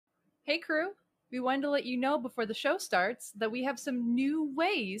Hey crew, we wanted to let you know before the show starts that we have some new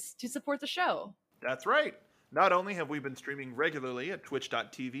ways to support the show. That's right. Not only have we been streaming regularly at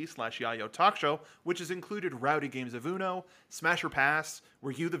twitch.tv/Yayo Talk Show, which has included rowdy games of Uno, Smash or Pass,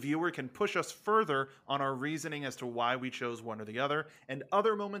 where you, the viewer, can push us further on our reasoning as to why we chose one or the other, and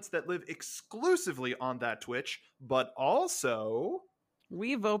other moments that live exclusively on that Twitch, but also...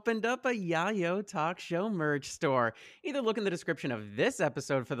 We've opened up a Yayo Talk Show merch store. Either look in the description of this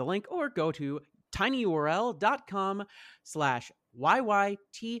episode for the link or go to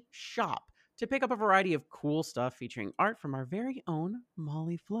tinyurl.com/YYTshop to pick up a variety of cool stuff featuring art from our very own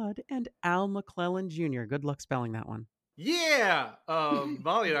Molly Flood and Al McClellan Jr. Good luck spelling that one. Yeah!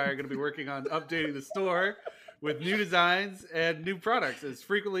 Molly and I are going to be working on updating the store with new designs and new products as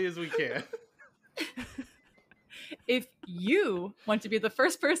frequently as we can. If you want to be the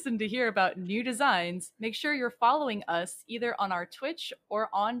first person to hear about new designs, make sure you're following us either on our Twitch or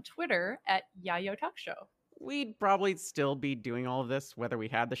on Twitter at Yayo Talk Show. We'd probably still be doing all of this whether we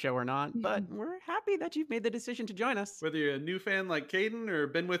had the show or not, but we're happy that you've made the decision to join us. Whether you're a new fan like Caden or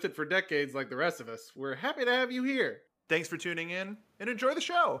been with it for decades like the rest of us, we're happy to have you here. Thanks for tuning in, and enjoy the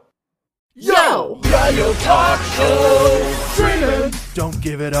show! Yo! Yayo Talk Show! Dreamin'! Don't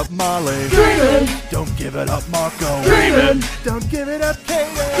give it up, Molly! Dreamin'! Don't give it up, Marco! Dreamin'! Don't give it up,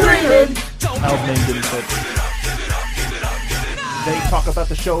 Kaden! Dreamin'! Al's name didn't fit. They talk about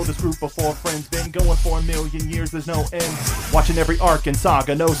the show this group of four friends been going for a million years, there's no end. Watching every arc and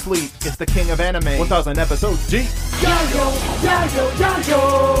saga, no sleep. It's the king of anime, 1,000 episodes deep. Yayo! Yayo!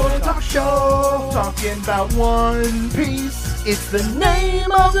 Yayo! Talk Show! Talking about One Piece. It's the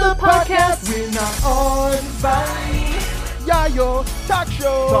name of the podcast. We're not on Vine. Yayo Talk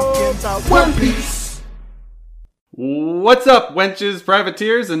Show. Talking about One Piece. What's up, wenches,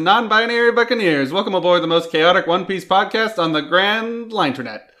 privateers, and non-binary buccaneers? Welcome aboard the most chaotic One Piece podcast on the Grand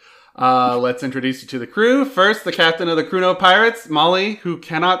Linternet. Let's introduce you to the crew. First, the captain of the Chrono Pirates, Molly, who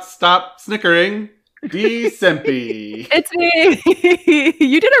cannot stop snickering, D. Sempi. It's me!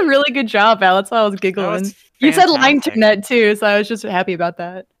 You did a really good job, Al. That's why I was giggling. You said Linternet too, so I was just happy about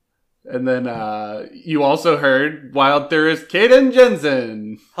that. And then you also heard Wild Theorist Caden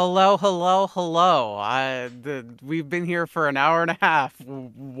Jensen. Hello. We've been here for an hour and a half,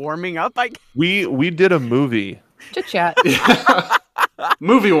 warming up. We did a movie. Chit chat.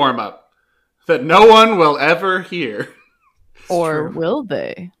 Movie warm-up that no one will ever hear. Or will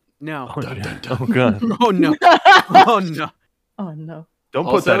they? No. Oh, oh god. Oh no. Oh no. Oh no. Don't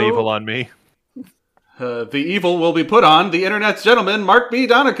put Also- that evil on me. The evil will be put on the internet's gentleman, Mark B.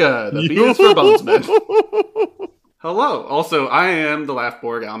 Donica. The B is for Bonesman. Hello. Also, I am the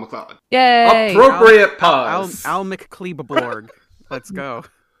Laughborg, Al McClellan. Yay! Appropriate pause. Al McCleaborg. Let's go.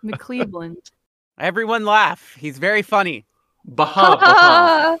 McCleveland. Everyone laugh. He's very funny.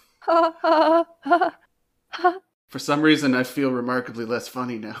 Baha, baha. For some reason, I feel remarkably less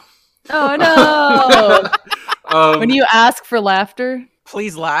funny now. Oh no! When you ask for laughter,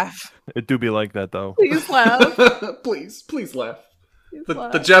 Please laugh. It do be like that though. please laugh. Please laugh. Please laugh.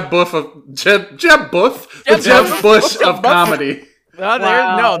 The Jeb Buff of Jeb Buff, the Jeb Bush of comedy. No,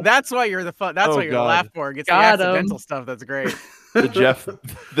 Wow. no, that's why you're the fun. That's Oh, why you're God. the Laughborg. It's Got the 'em. accidental stuff that's great. The Jeff.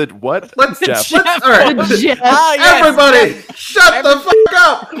 The what? Jeff. All right. Jeff. Ah, yes. Everybody, shut the fuck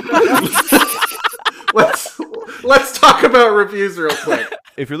up. Let's talk about reviews real quick.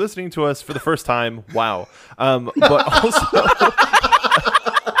 If you're listening to us for the first time, wow. But also,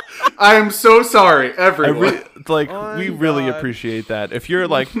 I am so sorry, everyone. we really appreciate that. If you're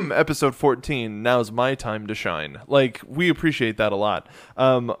like, episode 14, now's my time to shine. Like, we appreciate that a lot.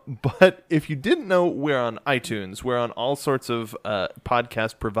 But if you didn't know, we're on iTunes. We're on all sorts of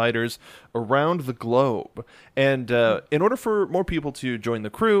podcast providers around the globe. And in order for more people to join the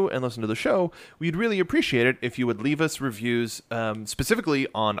crew and listen to the show, we'd really appreciate it if you would leave us reviews, specifically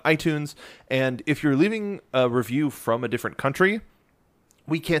on iTunes. And if you're leaving a review from a different country,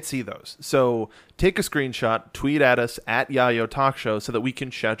 we can't see those. So take a screenshot, tweet at us at Yayo Talk Show so that we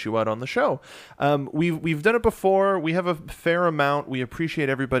can shout you out on the show. We've done it before. We have a fair amount. We appreciate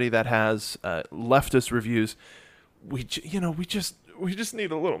everybody that has left us reviews. We just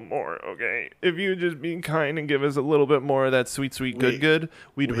need a little more, okay? If you just be kind and give us a little bit more of that sweet, good,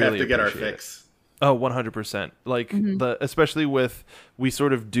 we'd We really have to get our appreciate it. fix. Oh, 100%. Like especially with, we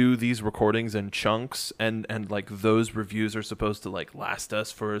sort of do these recordings in chunks and like those reviews are supposed to like last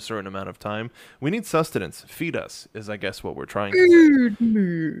us for a certain amount of time. We need sustenance. Feed us is I guess what we're trying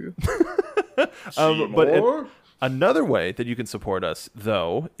to say. But another way that you can support us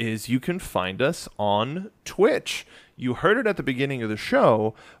though is you can find us on Twitch. You heard it at the beginning of the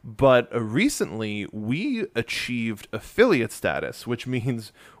show, but recently we achieved affiliate status, which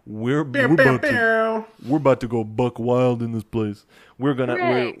means we're Pew, we're pew, about to pew. we're about to go buck wild in this place.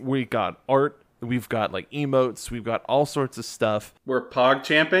 Hooray. We got art. We've got like emotes. We've got all sorts of stuff. We're pog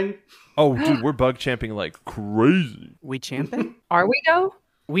champing. Oh, dude, we're bug champing like crazy. We champing? Are we though?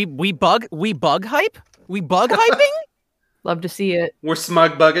 we bug hype? We bug hyping? Love to see it. We're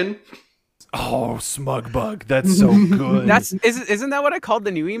smug bugging. Oh, smug bug. That's so good. Isn't that what I called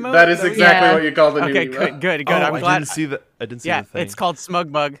the new emote? That is exactly Yeah. what you call the new Okay, emo. good. Oh, I'm I glad. didn't see the. I didn't see Yeah, the thing. it's called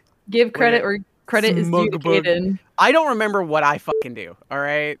smug bug. Give credit where credit is due to Smug bug. Caden. I don't remember what I fucking do. All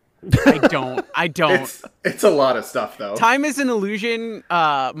right, I don't. It's a lot of stuff though. Time is an illusion.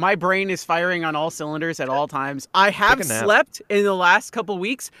 My brain is firing on all cylinders at all times. I have Take a nap. slept in the last couple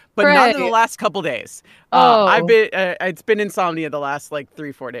weeks, but not in the Hooray. last couple days. Oh. I've been. It's been insomnia the last like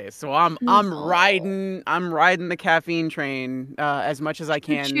 3-4 days. So I'm riding the caffeine train as much as I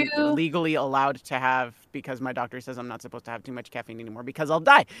can, Choo-choo. legally allowed to have, because my doctor says I'm not supposed to have too much caffeine anymore because I'll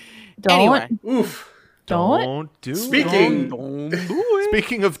die. Don't. Anyway, Oof. Don't. do Speaking- it. don't do it.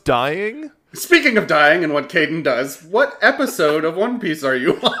 Speaking of dying, Speaking of dying and what Caden does, what episode of One Piece are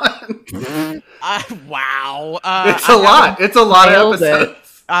you on? Wow. It's a lot. It's a lot of Nailed it. episodes.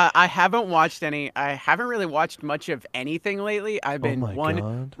 I haven't watched any. I haven't really watched much of anything lately. I've been my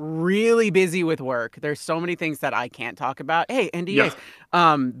God. really busy with work. There's so many things that I can't talk about. Hey, NDAs.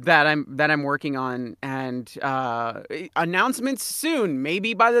 Yeah. That I'm working on, and announcements soon.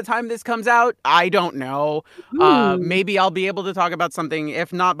 Maybe by the time this comes out, I don't know. Maybe I'll be able to talk about something.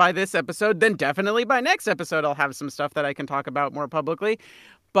 If not by this episode, then definitely by next episode I'll have some stuff that I can talk about more publicly.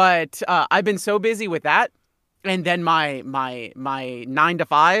 But I've been so busy with that. And then my 9 to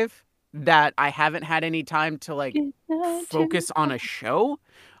 5 that I haven't had any time to like focus on a show.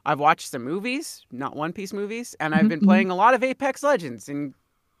 I've watched some movies, not One Piece movies, and I've been playing a lot of Apex Legends. And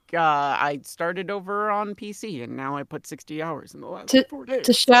I started over on PC, and now I put 60 hours in the last 4 days.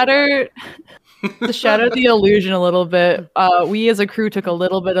 To shatter the illusion a little bit, we as a crew took a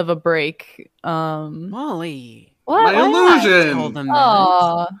little bit of a break. Molly, What? My Why not? tell illusion. them that.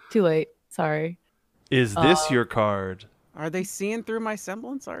 Aw, too late. Sorry. is this your card? Are they seeing through my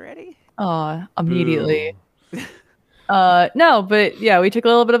semblance already? Aw, immediately. Boo. No, but yeah, we took a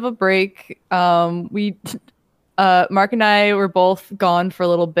little bit of a break. We Mark and I were both gone for a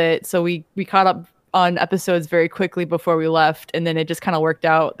little bit, so we caught up on episodes very quickly before we left, and then it just kind of worked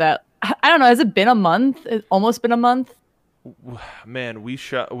out that I don't know, has it been a month? It's almost been a month. Man,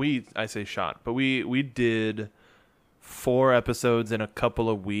 I say shot, but we did 4 episodes in a couple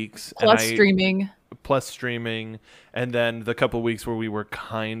of weeks Plus streaming. And then the couple of weeks where we were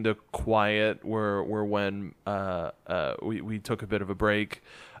kind of quiet were when we took a bit of a break,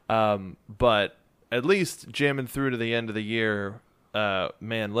 but at least jamming through to the end of the year.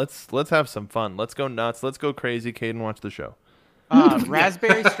 Man, let's have some fun. Let's go nuts. Let's go crazy. Caden, watch the show.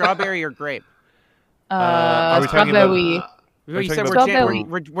 Raspberry, strawberry, or grape? Are we talking about- Strawberry. You said Strawberry.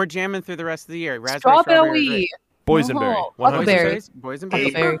 we're jamming through the rest of the year. Raspberry, strawberry, or Strawberry. Boysenberry. No, 100%. Huckleberry. Boysenberry.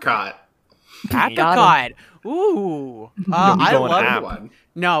 Huckleberry. Apricot. Apricot. Ooh. I going love app. One.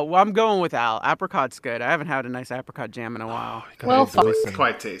 No, well, I'm going with Al. Apricot's good. I haven't had a nice apricot jam in a while. Well, Gotta fuck. listen.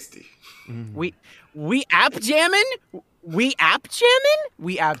 Quite tasty. We app jamming? We app jamming?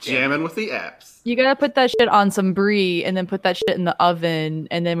 We app jamming. Jamming with the apps. You gotta put that shit on some brie and then put that shit in the oven,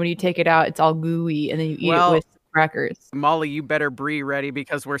 and then when you take it out, it's all gooey, and then you eat Well- it with crackers. Molly, you better brie ready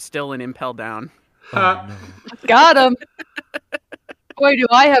because we're still in Impel down. Oh, no. Got him. Boy, do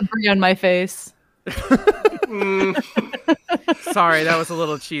I have brie on my face. Sorry, that was a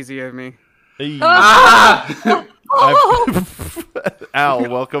little cheesy of me. Hey. Ah! Al,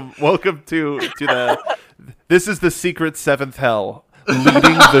 welcome to the. This is the secret 7th hell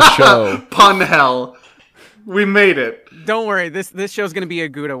leading the show. Pun hell. We made it. Don't worry, this show's gonna be a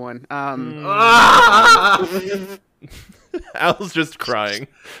Gouda one. Ah! Al's just crying.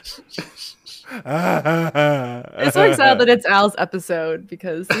 It's so sad that it's Al's episode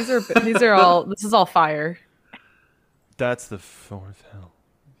because this is all fire. That's the 4th hell.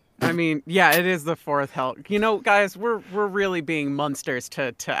 I mean, yeah, it is the 4th hell. You know, guys, we're really being monsters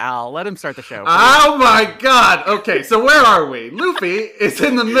to Al. Let him start the show. Oh my god! Okay, so where are we? Luffy is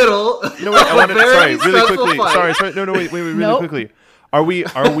in the middle. No, wait, I want to. Very Sorry, really stressful quickly. fight. Sorry. No, wait, really Nope. quickly. Are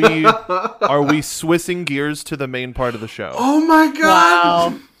we swissing gears to the main part of the show? Oh my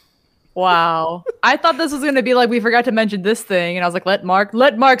god! Wow. I thought this was gonna be like we forgot to mention this thing, and I was like, let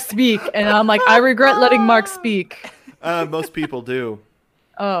Mark speak, and I'm like, I regret letting Mark speak. Most people do.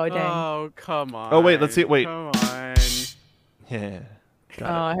 Oh dang. Oh, come on. Oh, wait, let's see- wait. Come on. Yeah. Oh,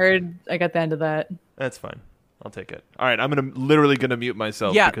 I heard I got the end of that. That's fine. I'll take it. All right, I'm literally gonna mute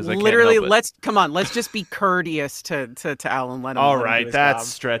myself. Yeah, because I literally. can't help it. Let's just be courteous to Alan. Let him. All let him do right, his that's job.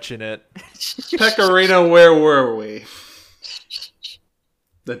 stretching it. Pecorino, where were we?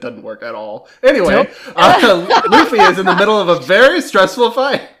 That doesn't work at all. Anyway, Luffy is in the middle of a very stressful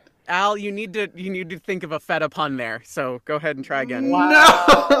fight. Al, you need to think of a feta pun there. So go ahead and try again.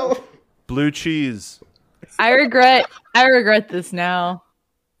 No. Blue cheese. I regret this now.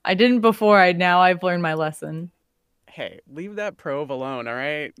 I didn't before. I've learned my lesson. Hey, leave that prove alone, all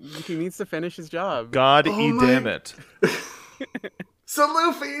right? He needs to finish his job. God damn my- it. So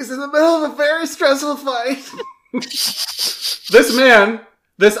Luffy's in the middle of a very stressful fight. This man,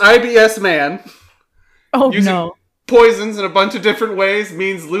 this IBS man, Oh using no. poisons in a bunch of different ways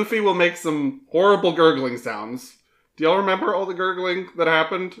means Luffy will make some horrible gurgling sounds. Do y'all remember all the gurgling that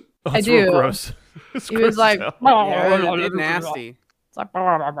happened? Oh, I it's real do. gross. It's He was gross like, as hell. Yeah, it's nasty. It's like,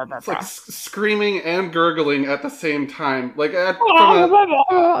 It's like screaming and gurgling at the same time. Like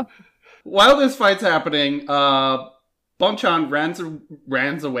while this fight's happening, Bonchan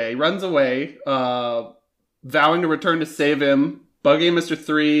runs away, vowing to return to save him. Buggy and Mr.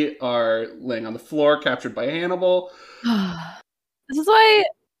 3 are laying on the floor, captured by Hannibal. This is why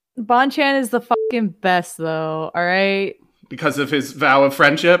Bonchan is the fucking best, though. All right. Because of his vow of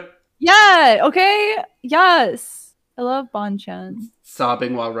friendship, Yeah. Okay. Yes. I love Bonchan.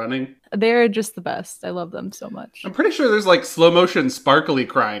 sobbing while running. They're just the best. I love them so much. I'm pretty sure there's like slow motion sparkly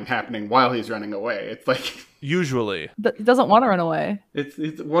crying happening while he's running away. It's like Usually. He doesn't want to run away.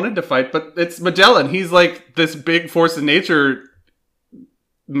 it's wanted to fight, but it's Magellan. He's like this big force of nature,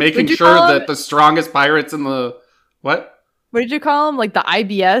 making Would you sure call him- that the strongest pirates in the what? What did you call him? Like the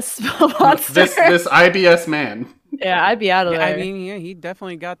IBS monster? This IBS man. Yeah, I'd be out of Yeah, there. I mean, yeah, he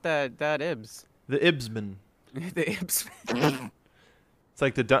definitely got that Ibs. The Ibsman. The Ibs. It's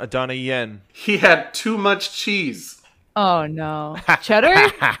like the Donna Yen. He had too much cheese. Oh no, cheddar?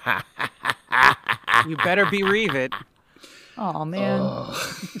 You better bereave it. Oh man.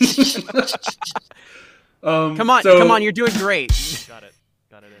 Come on, so come on, you're doing great. Got it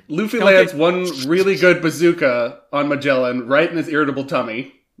in. Luffy Don't lands get- one really good bazooka on Magellan right in his irritable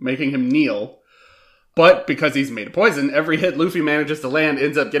tummy, making him kneel. But because he's made of poison, every hit Luffy manages to land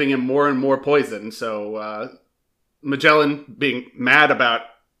ends up getting him more and more poison. So Magellan, being mad about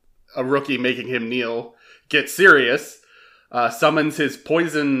a rookie making him kneel, gets serious, summons his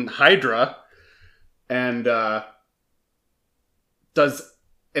poison Hydra, and does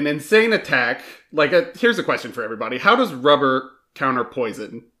an insane attack. Here's a question for everybody. How does rubber counter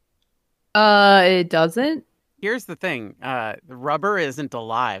poison? It doesn't. Here's the thing. The rubber isn't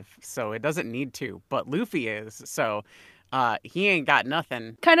alive, so it doesn't need to. But Luffy is, so he ain't got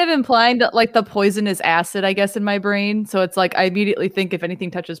nothing. Kind of implying that like the poison is acid, I guess, in my brain. So it's like I immediately think if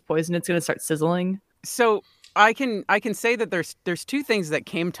anything touches poison, it's gonna start sizzling. So I can say that there's two things that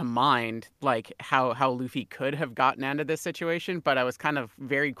came to mind, like how Luffy could have gotten out of this situation, but I was kind of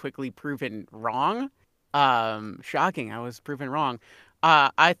very quickly proven wrong. Shocking, I was proven wrong.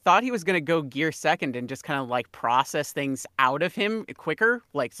 I thought he was gonna go gear second and just kind of like process things out of him quicker.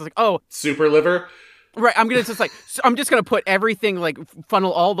 Like, so like, oh, Super liver? right, I'm just gonna put everything, like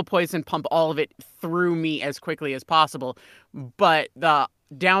funnel all the poison, pump all of it through me as quickly as possible. But the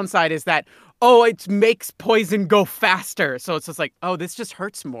downside is that, oh, it makes poison go faster. So it's just like, oh, this just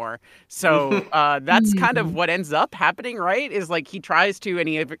hurts more. So that's kind of what ends up happening, right? Is like he tries to and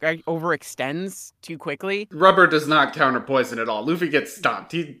he overextends too quickly. Rubber does not counter poison at all. Luffy gets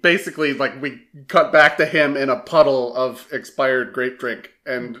stomped. He basically, we cut back to him in a puddle of expired grape drink,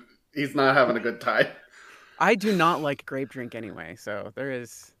 and he's not having a good time. I do not like grape drink anyway, so there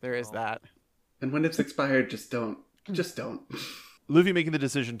is that. And when it's expired, just don't. Just don't. Luffy making the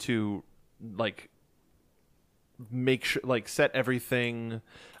decision to make sure set everything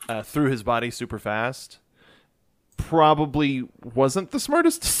through his body super fast probably wasn't the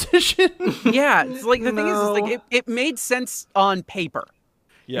smartest decision. Yeah, it's like the thing is like it made sense on paper.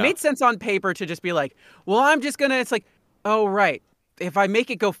 Yeah. It made sense on paper to just be like, well, I'm just gonna. It's like, oh right, if I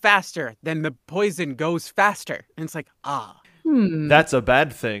make it go faster, then the poison goes faster, and it's like, That's a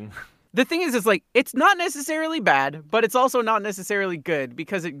bad thing. The thing is like it's not necessarily bad, but it's also not necessarily good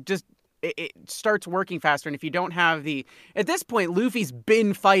because it starts working faster. And if you don't have at this point, Luffy's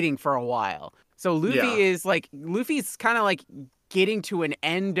been fighting for a while. So Luffy's kind of like getting to an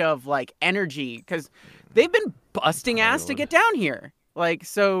end of like energy because they've been busting ass to get down here. Like,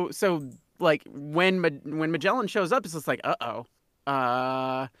 so like when Magellan shows up, it's just like,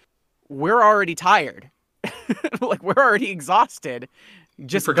 we're already tired. Like we're already exhausted.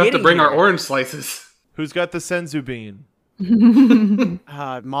 Just Forgot to bring here. our orange slices. Who's got the senzu bean?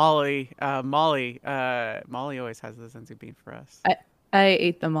 Molly always has the sense of being for us. I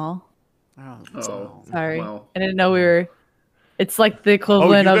ate them all. Oh, Sorry. Well. I didn't know we were. It's like the Oh,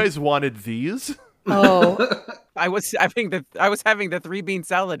 equivalent you of. guys wanted these? Oh, I was having the 3-bean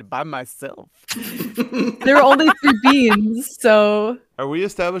salad by myself. there were only 3 beans, so. Are we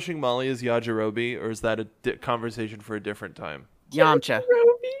establishing Molly as Yajirobe, or is that a conversation for a different time? Yamcha.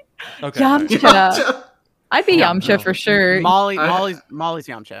 Okay. Yamcha. I'd be Yamcha for sure. Molly's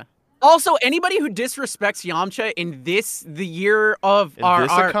Yamcha. Also, anybody who disrespects Yamcha in the year of In our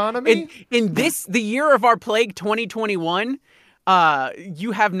this economy? in the year of our plague 2021,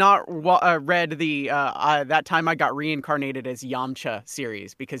 you have not read the That Time I Got Reincarnated as Yamcha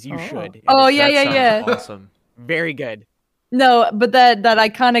series, because you should. And Oh, it's yeah, That yeah, sounds yeah. Awesome. very good. No, but that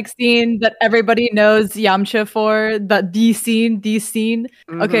iconic scene that everybody knows Yamcha for, the scene.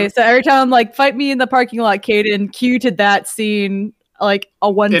 Mm-hmm. Okay, so every time I'm like, fight me in the parking lot, Caden, cue to that scene like a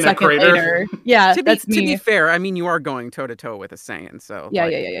 1 In a second crater? later. Yeah, that's me. To be fair, I mean, you are going toe to toe with a Saiyan, so Yeah.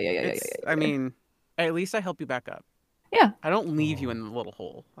 I mean, at least I help you back up. Yeah. I don't leave you in the little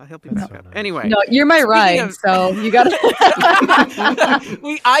hole. I help you That's back so up. nice. Anyway. No, you're my Speaking ride, of- so you gotta.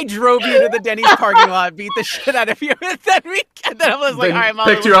 I drove you to the Denny's parking lot, beat the shit out of you, and then I was like, Then all right,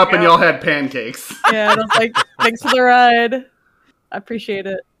 Molly, picked you let's up and go." y'all had pancakes. Yeah, and I was like, thanks for the ride. I appreciate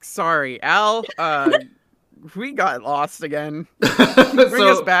it. Sorry, Al. We got lost again. Bring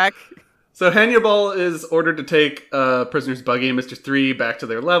us back. So Hannibal is ordered to take prisoners Buggy and Mr. 3 back to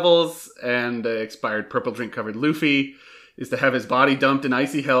their levels, and expired purple drink covered Luffy is to have his body dumped in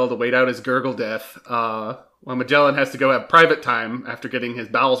icy hell to wait out his gurgle death, while Magellan has to go have private time after getting his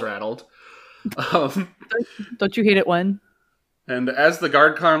bowels rattled. Don't you hate it when? And as the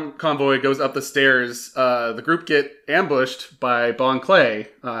guard convoy goes up the stairs, the group get ambushed by Bon Clay.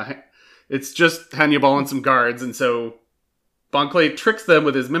 It's just Hannibal and some guards, and so Bon Clay tricks them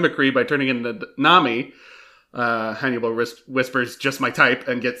with his mimicry by turning into Nami. Hannibal whispers, "Just my type,"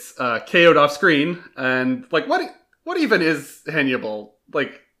 and gets KO'd off screen. And, like, what even is Hannibal?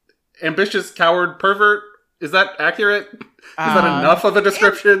 Like, ambitious, coward, pervert? Is that accurate? Is that enough of a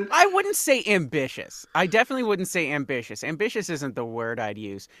description? I wouldn't say ambitious. I definitely wouldn't say ambitious. Ambitious isn't the word I'd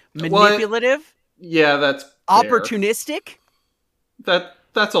use. Manipulative? Yeah, that's fair. Opportunistic?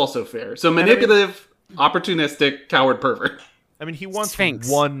 That's also fair. So manipulative, opportunistic, coward, pervert. I mean, he wants Sphinx.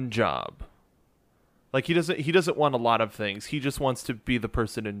 one job. Like, he doesn't want a lot of things. He just wants to be the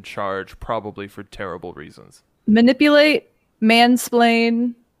person in charge, probably for terrible reasons. Manipulate,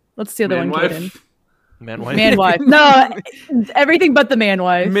 mansplain. What's the other one, Caden? Man-wife. Manwife. No, everything but the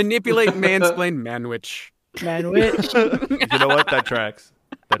manwife. Manipulate, mansplain, manwich. Manwich. You know what? That tracks.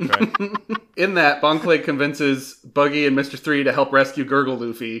 In that, Bon Clay convinces Buggy and Mr. 3 to help rescue Gurgle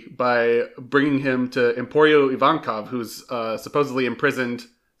Luffy by bringing him to Emporio Ivankov, who's supposedly imprisoned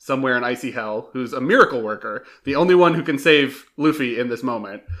somewhere in icy hell, who's a miracle worker, the only one who can save Luffy in this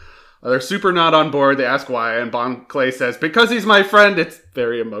moment. They're super not on board. They ask why, and Bon Clay says, "Because he's my friend." It's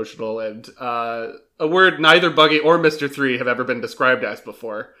very emotional, and a word neither Buggy or Mr. 3 have ever been described as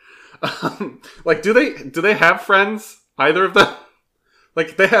before. Like, do they have friends? Either of them?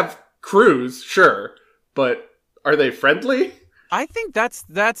 Like, they have crews, sure, but are they friendly? I think that's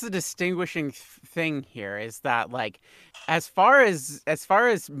the distinguishing thing here, is that, like, as far as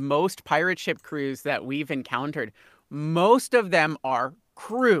most pirate ship crews that we've encountered, most of them are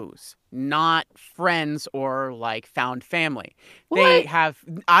crews, not friends or, like, found family. What? They have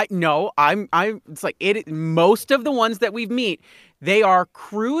it's like most of the ones that we've met, they are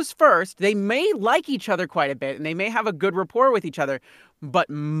crews first. They may like each other quite a bit and they may have a good rapport with each other, but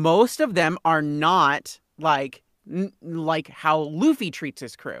most of them are not like how Luffy treats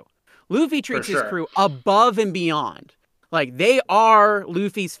his crew. Luffy treats his crew above and beyond. Like, they are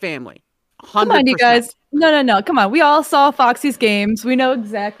Luffy's family. 100%. Come on, you guys. No. Come on. We all saw Foxy's games. We know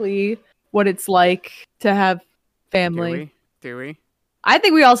exactly what it's like to have family. Do we? I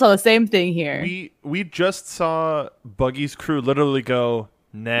think we all saw the same thing here. We just saw Buggy's crew literally go,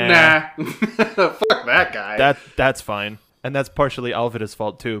 nah. Fuck that guy. That's fine. And that's partially Alvida's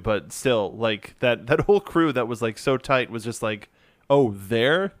fault too, but still, like, that whole crew that was, like, so tight was just like, oh,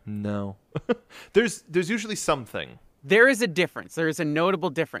 there? No. There's usually something. There is a difference. There is a notable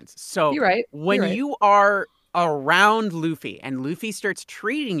difference. So You're right. When you are around Luffy and Luffy starts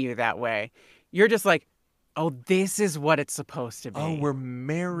treating you that way, you're just like, oh, this is what it's supposed to be. Oh, we're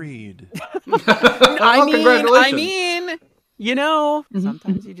married. I mean, you know, Mhm.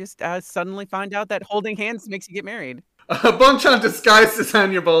 sometimes you just suddenly find out that holding hands makes you get married. Bonchan, disguised as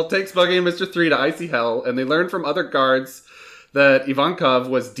Hannibal, takes Buggy and Mr. 3 to icy hell, and they learn from other guards that Ivankov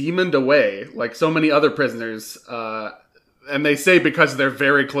was demoned away, like so many other prisoners and they say because they're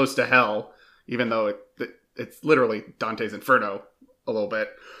very close to hell, even though it's literally Dante's Inferno a little bit.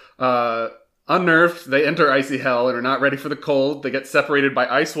 Unnerved, they enter icy hell and are not ready for the cold. They get separated by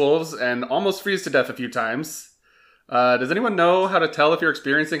ice wolves and almost freeze to death a few times. Does anyone know how to tell if you're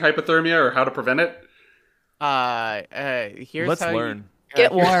experiencing hypothermia or how to prevent it? Here's Let's how learn.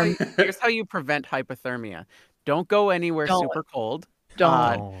 Get warm. Here's how you prevent hypothermia. Don't go anywhere Don't. super cold.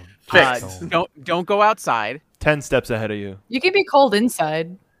 Don't. Fixed. Don't go outside. 10 steps ahead of you. You can be cold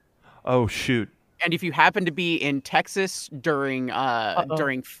inside. Oh, shoot. And if you happen to be in Texas during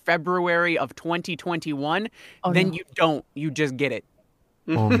February of 2021, then no. you don't. You just get it.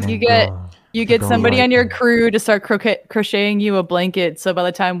 You get somebody on your crew to start crocheting you a blanket, so by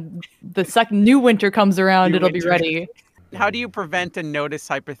the time the new winter comes around, it'll be ready. How do you prevent and notice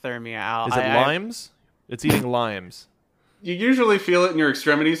hypothermia, Al? Is it limes? It's eating limes. You usually feel it in your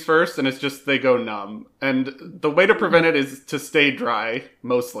extremities first, and it's just they go numb. And the way to prevent it is to stay dry,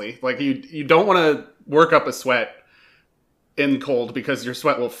 mostly. Like, you don't want to work up a sweat in cold because your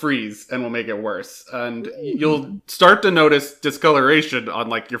sweat will freeze and will make it worse. And you'll start to notice discoloration on,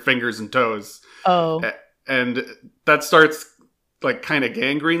 like, your fingers and toes. Oh. And that starts, like, kind of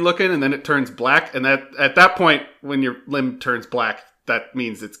gangrene looking, and then it turns black. And at that point, when your limb turns black, that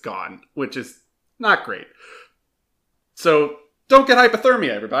means it's gone, which is not great. So don't get hypothermia,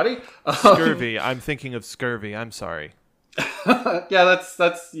 everybody. Scurvy. I'm thinking of scurvy. I'm sorry. Yeah, that's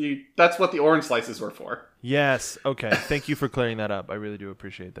what the orange slices were for. Yes. Okay. Thank you for clearing that up. I really do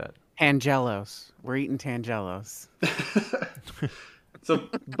appreciate that. Tangelos. We're eating Tangelos. So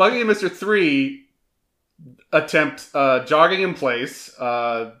Buggy and Mr. 3 attempt jogging in place.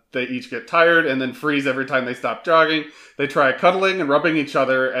 They each get tired and then freeze every time they stop jogging. They try cuddling and rubbing each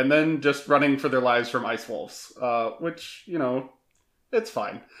other and then just running for their lives from ice wolves, which, it's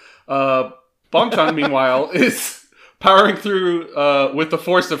fine. Bonchan, meanwhile, is powering through with the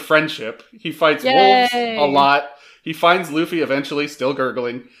force of friendship. He fights wolves a lot. He finds Luffy eventually, still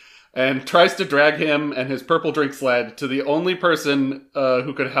gurgling, and tries to drag him and his purple drink sled to the only person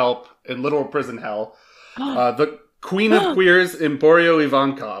who could help in literal prison hell, the Queen of Queers, Emporio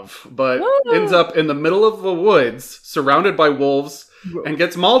Ivankov, but ends up in the middle of the woods, surrounded by wolves, and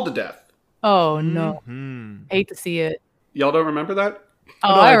gets mauled to death. Oh, no. Mm-hmm. Hate to see it. Y'all don't remember that?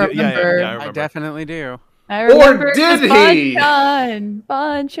 Oh, No, I do. Yeah, remember. yeah, I remember. I definitely do. I remember. Or did he?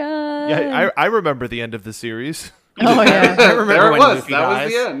 Bonchan. Yeah, I remember the end of the series. Oh, yeah. I remember there it when was. Luffy That dies.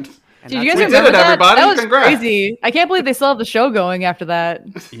 was the end. And Did you that's guys We remember did it, that? everybody. That was Congrats. crazy. I can't believe they still have the show going after that.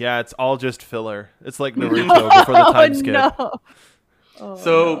 Yeah, it's all just filler. It's like Naruto before the time skip. No. Oh,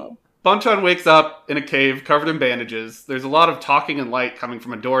 So no. Bonchan wakes up in a cave covered in bandages. There's a lot of talking and light coming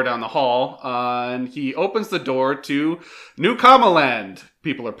from a door down the hall, and he opens the door to New Kama Land.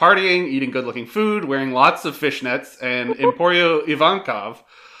 People are partying, eating good-looking food, wearing lots of fishnets, and Emporio Ivankov.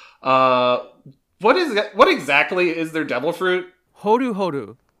 What exactly is their devil fruit? Hodu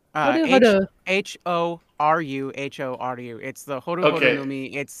Hodu. Hodu Hodu. Horuhoru. It's the Hodu Okay. Hodu no Mi.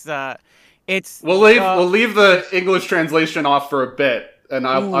 It's We'll leave the English translation off for a bit, and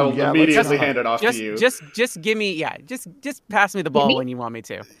I will yeah, immediately let's- hand it off to you. just give me just pass me the ball when you want me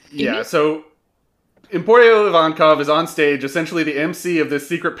to. Yeah, so Emporio Ivankov is on stage, essentially the MC of this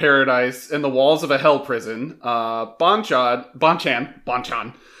secret paradise in the walls of a hell prison. Bonchan,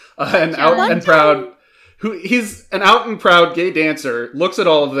 an out and proud, he's an out and proud gay dancer, looks at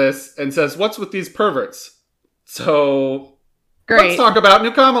all of this and says, "What's with these perverts?" So let's Great. talk about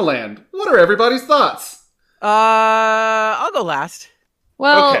New Kama Land. What are everybody's thoughts? I'll go last.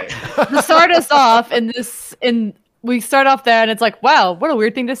 Well, Okay. to start us off we start off there and it's like, wow, what a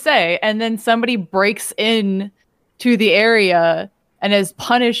weird thing to say. And then somebody breaks in to the area and as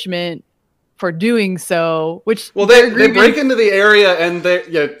punishment for doing so, which Well, they break into the area and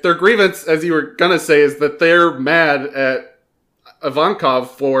their grievance, as you were gonna say, is that they're mad at Ivankov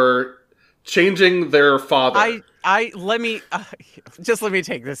for changing their father. Let me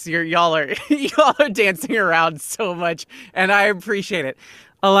take this. Y'all are dancing around so much, and I appreciate it.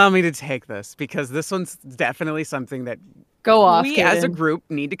 Allow me to take this because this one's definitely something that go off. we as a Kaden. group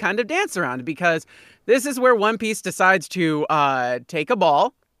need to kind of dance around because this is where One Piece decides to take a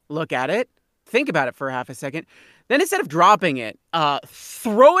ball, look at it, think about it for half a second, then instead of dropping it,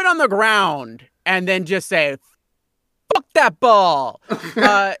 throw it on the ground and then just say, "Fuck that ball."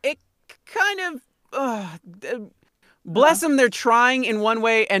 It kind of bless them. They're trying in one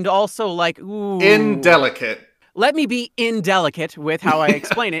way and also like, ooh, Indelicate. let me be indelicate with how I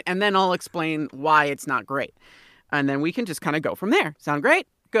explain it, and then I'll explain why it's not great. And then we can just kind of go from there. Sound great?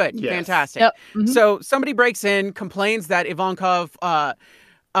 Good. Yes. Fantastic. Yep. Mhm. So somebody breaks in, complains that Ivankov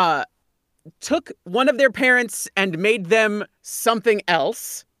took one of their parents and made them something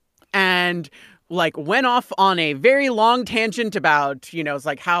else, and like went off on a very long tangent about, it's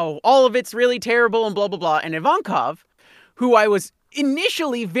like how all of it's really terrible and blah, blah, blah. And Ivankov, who I was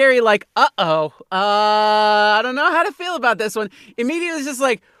initially very like, I don't know how to feel about this one, immediately was just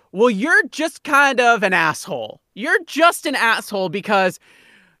like, well, you're just kind of an asshole. You're just an asshole because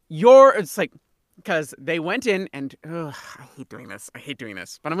because they went in and, I hate doing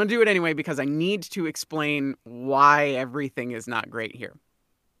this. But I'm going to do it anyway because I need to explain why everything is not great here.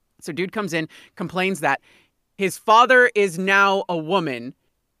 So dude comes in, complains that his father is now a woman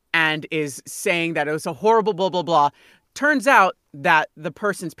and is saying that it was a horrible blah, blah, blah. Turns out that the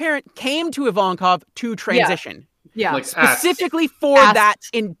person's parent came to Ivankov to transition. Yeah. Like Specifically for Asked. that.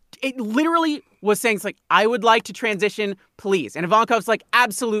 It literally was saying, it's like, I would like to transition, please. And Ivankov's like,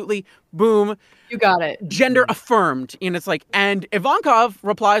 absolutely, boom. You got it. Gender affirmed. And it's like, and Ivankov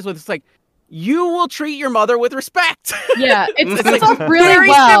replies with, it's like, you will treat your mother with respect. Yeah, it's like like really very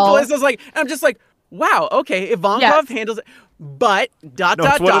well. simple. It's like, I'm just like, wow, okay, Ivankov handles it. But No,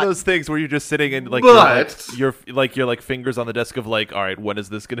 it's one of those things where you're just sitting and like But- you're like fingers on the desk of like, all right, when is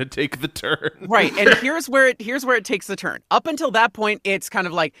this gonna take the turn? Right, and here's where it takes the turn. Up until that point, it's kind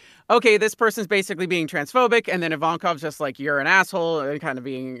of like, okay, this person's basically being transphobic, and then Ivankov's just like, you're an asshole, and kind of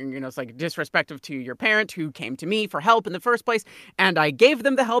being, it's like disrespectful to your parent who came to me for help in the first place, and I gave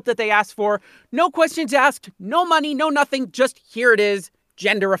them the help that they asked for. No questions asked, no money, no nothing, just here it is,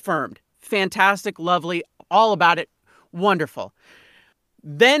 gender affirmed. Fantastic, lovely, all about it, wonderful.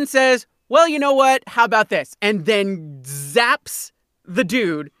 Then says, well, you know what? How about this? And then zaps the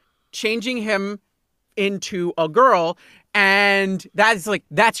dude, changing him into a girl. And that's like,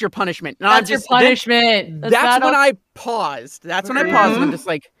 that's your punishment. And That's your punishment. That's when I paused. That's when I paused. And I'm just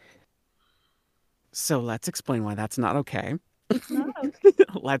like, so let's explain why that's not okay.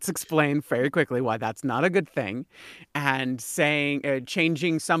 Let's explain very quickly why that's not a good thing. And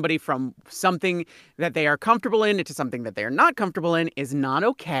changing somebody from something that they are comfortable in into something that they are not comfortable in is not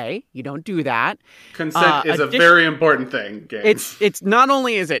okay. You don't do that. Consent is a very important thing, gang. It's not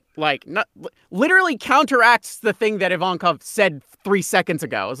only is it like literally counteracts the thing that Ivankov said 3 seconds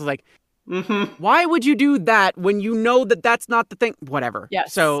ago. It's like, why would you do that when you know that that's not the thing? Whatever.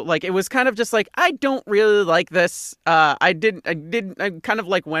 Yes. So like it was kind of just like, I don't really like this. I kind of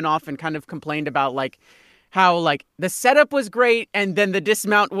like went off and kind of complained about like how like the setup was great and then the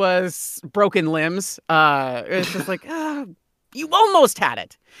dismount was broken limbs. It's just like, you almost had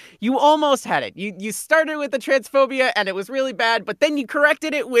it. You started with the transphobia and it was really bad, but then you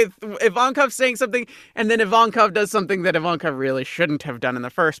corrected it with Ivankov saying something, and then Ivankov does something that Ivankov really shouldn't have done in the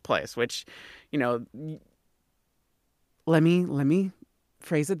first place, which, let me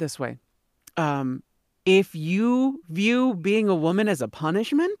phrase it this way. If you view being a woman as a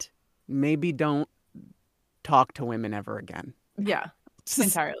punishment, maybe don't talk to women ever again. Yeah,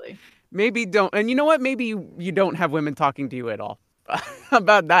 entirely. Maybe don't. And you know what? Maybe you don't have women talking to you at all.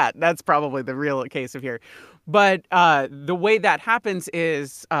 About that. That's probably the real case of here. But the way that happens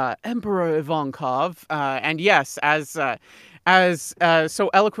is Emperor Ivankov, and yes, as so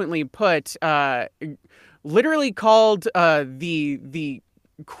eloquently put, literally called the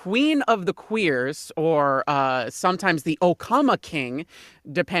Queen of the Queers, or sometimes the Okama King,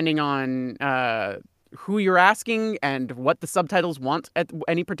 depending on who you're asking and what the subtitles want at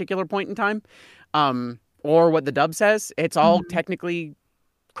any particular point in time, or what the dub says. It's all technically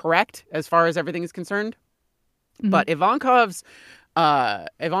correct as far as everything is concerned. But Ivankov's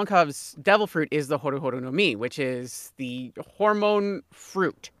devil fruit is the Horu no Mi, which is the hormone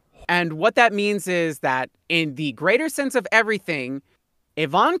fruit. And what that means is that in the greater sense of everything,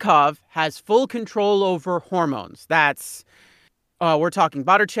 Ivankov has full control over hormones. That's we're talking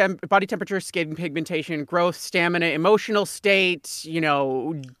body temperature, skin pigmentation, growth, stamina, emotional state,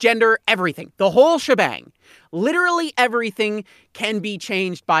 gender, everything. The whole shebang. Literally everything can be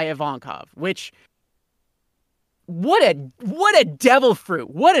changed by Ivankov, which, what a devil fruit.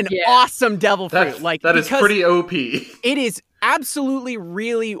 What an awesome devil fruit. That is pretty OP. It is absolutely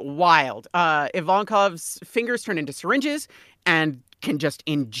really wild. Ivankov's fingers turn into syringes and can just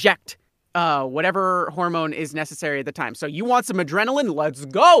inject whatever hormone is necessary at the time. So you want some adrenaline? Let's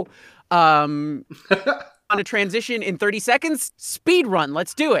go. On a transition in 30 seconds, speed run.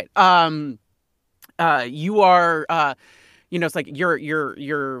 Let's do it. You are, it's like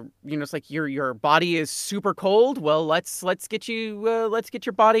it's like your body is super cold. Well, let's get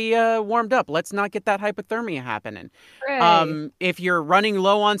your body warmed up. Let's not get that hypothermia happening. If you're running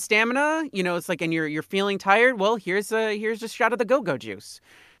low on stamina, it's like, and you're feeling tired. Well, here's a shot of the go-go juice.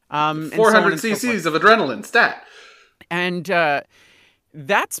 400 cc's of adrenaline stat. And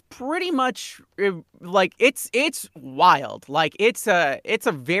that's pretty much like it's wild. Like it's a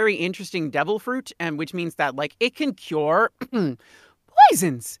very interesting devil fruit, and which means that like it can cure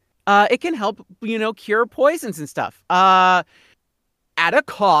poisons. It can help, cure poisons and stuff. At a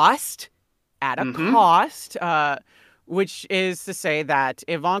cost. At a cost. Which is to say that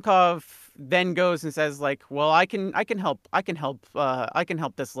Ivankov then goes and says like, well, I can help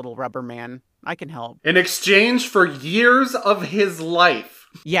this little rubber man. I can help. In exchange for years of his life.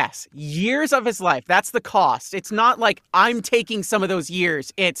 Yes, years of his life. That's the cost. It's not like I'm taking some of those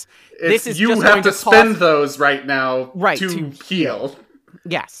years. This is you just have going to spend those right now to heal.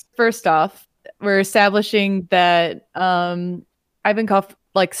 Yes. First off, we're establishing that Ivankov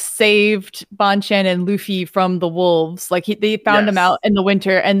like saved Bonchan and Luffy from the wolves. Like they found him out in the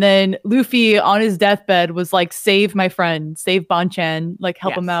winter, and then Luffy on his deathbed was like, "Save my friend, save Bonchan, like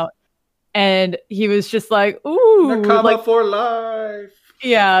help him out." And he was just like, "Ooh, Nakama like, for life."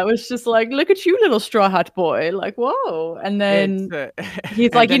 Yeah, it was just like, "Look at you, little straw hat boy!" Like, whoa. And then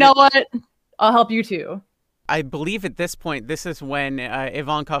he's like, "You know what? I'll help you too." I believe at this point, this is when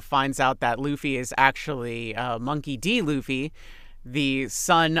Ivankov finds out that Luffy is actually Monkey D. Luffy, the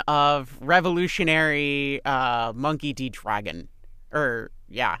son of revolutionary Monkey D. Dragon.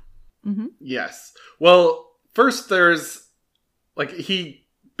 Yes. Well, first there's like he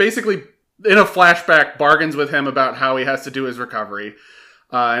basically in a flashback bargains with him about how he has to do his recovery,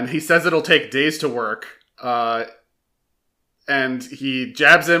 and he says it'll take days to work. And he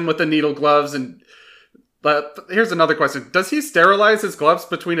jabs him with the needle gloves. But here's another question: does he sterilize his gloves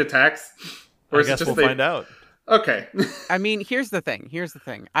between attacks, or I guess we'll find out. Okay. I mean, here's the thing.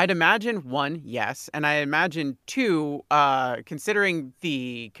 I'd imagine one, yes, and I imagine two, considering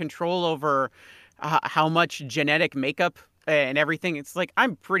the control over how much genetic makeup and everything, it's like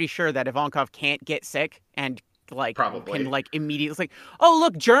I'm pretty sure that Ivankov can't get sick and like probably can like immediately. It's like, oh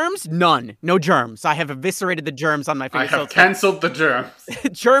look, germs? None, no germs. I have eviscerated the germs on my finger. I have canceled the germs.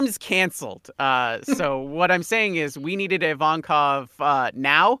 Germs canceled. So what I'm saying is, we needed Ivankov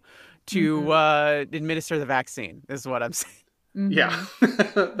now to administer the vaccine. Is what I'm saying. Yeah,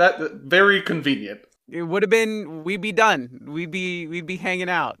 that very convenient. It would have been. We'd be done. We'd be hanging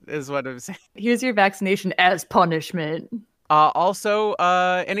out. Is what I'm saying. Here's your vaccination as punishment. Also,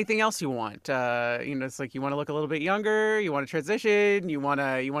 anything else you want? It's like you want to look a little bit younger. You want to transition. You want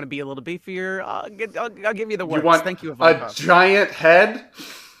to be a little beefier. I'll give you the works. You want Thank you, Ivankov. A giant head?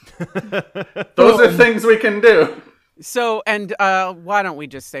 Those are things we can do. So, and why don't we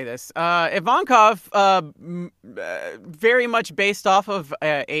just say this? Ivankov, very much based off of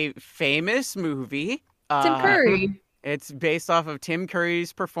a famous movie. Tim Curry. It's based off of Tim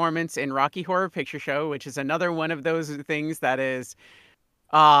Curry's performance in Rocky Horror Picture Show, which is another one of those things that is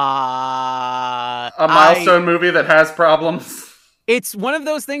a milestone movie that has problems. It's one of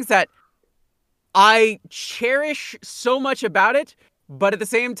those things that I cherish so much about it, but at the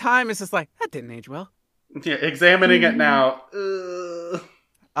same time, it's just like, that didn't age well. Yeah, examining it now.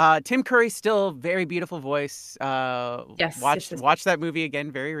 Tim Curry's still very beautiful voice. Yes. Watched that movie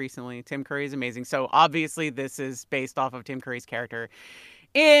again very recently. Tim Curry is amazing. So obviously this is based off of Tim Curry's character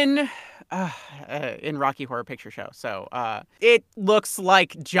in Rocky Horror Picture Show. So it looks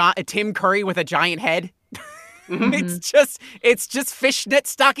like Tim Curry with a giant head. It's just fishnet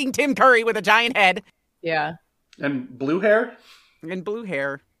stocking Tim Curry with a giant head. Yeah. And blue hair? And blue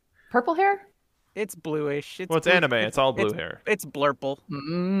hair. Purple hair? It's bluish. It's anime. It's all blue hair. It's blurple.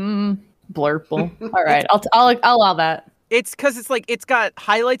 Blurple. All right, I'll allow that. It's because it's like it's got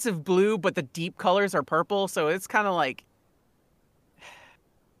highlights of blue, but the deep colors are purple, so it's kind of like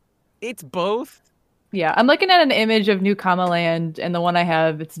it's both. Yeah, I'm looking at an image of New Kama Land, and the one I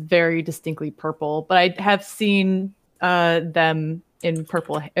have, it's very distinctly purple. But I have seen them in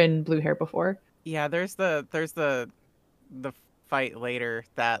purple and blue hair before. Yeah, there's the fight later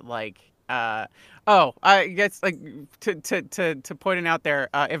that like. I guess like to point it out there,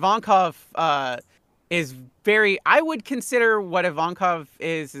 Ivankov is very. I would consider what Ivankov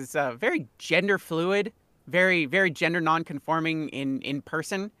is very gender fluid, very very gender non-conforming in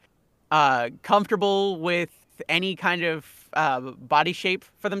person, comfortable with any kind of body shape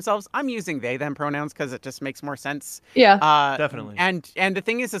for themselves. I'm using they them pronouns because it just makes more sense. Yeah, definitely. And the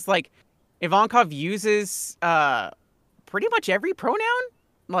thing is, it's like Ivankov uses pretty much every pronoun.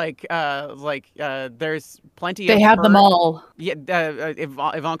 There's plenty. They have them all. Yeah,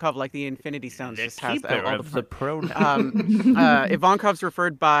 Ivankov, like the Infinity Stones, just has all the pronouns. Ivankov's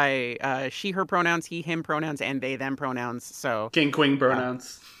referred by she, her pronouns, he, him pronouns, and they, them pronouns. So king, queen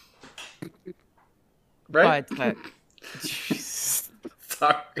pronouns. Right. But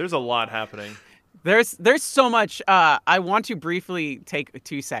Sorry. There's a lot happening. There's so much. I want to briefly take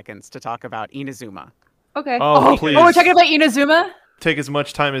 2 seconds to talk about Inazuma. Okay. Oh, please. Oh, we're talking about Inazuma? Take as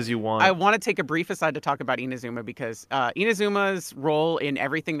much time as you want. I want to take a brief aside to talk about Inazuma because Inazuma's role in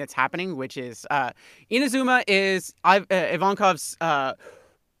everything that's happening, which is Inazuma is Ivankov's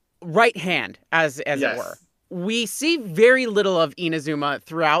right hand, as it were. We see very little of Inazuma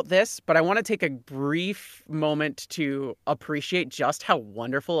throughout this, but I want to take a brief moment to appreciate just how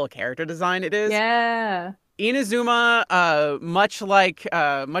wonderful a character design it is. Yeah. Inazuma, much like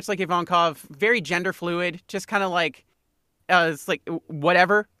Ivankov, very gender fluid, just kind of like it's like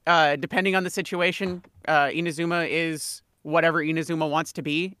whatever, depending on the situation. Inazuma is whatever Inazuma wants to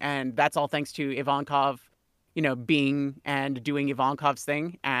be, and that's all thanks to Ivankov, being and doing Ivankov's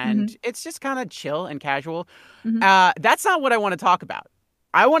thing, and it's just kind of chill and casual. That's not what I want to talk about.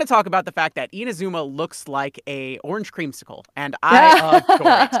 I want to talk about the fact that Inazuma looks like a orange creamsicle, and I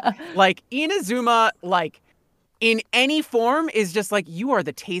adore it. Like Inazuma, like in any form, is just like, you are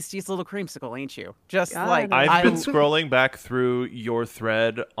the tastiest little creamsicle, ain't you? Just God, like I've been scrolling back through your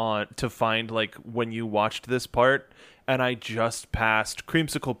thread to find like when you watched this part, and I just passed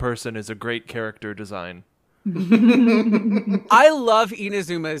creamsicle person is a great character design. I love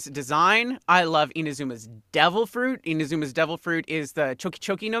Inazuma's design. I love Inazuma's devil fruit. Inazuma's devil fruit is the Choki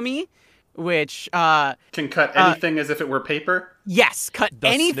Choki no Mi, which Can cut anything as if it were paper. yes, cut The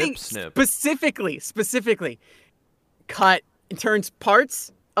anything snip. specifically turns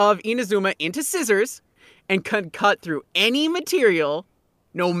parts of Inazuma into scissors and can cut through any material,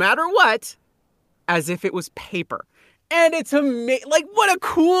 no matter what, as if it was paper. And it's amazing. Like, what a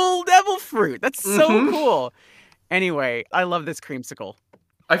cool devil fruit. That's so cool. Anyway, I love this creamsicle.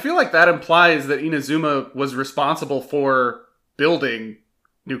 I feel like that implies that Inazuma was responsible for building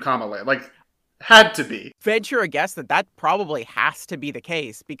New Kama Land. Like, had to be. Venture a guess that probably has to be the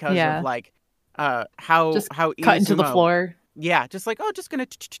case because of like how Just how cut into the Inazuma- floor. Yeah, just like, just gonna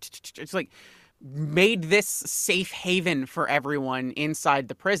it's like made this safe haven for everyone inside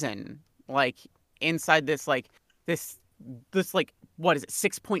the prison. Like inside this like this like, what is it,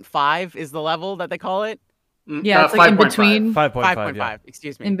 6.5 is the level that they call it? Yeah, it's like in 5.5. between. 5.5, yeah.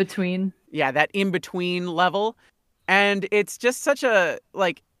 Excuse me. In between. Yeah, that in between level. And it's just such a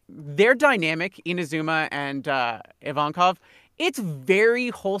like their dynamic, Inazuma and Ivankov, it's very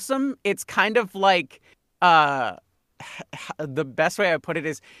wholesome. It's kind of like the best way I put it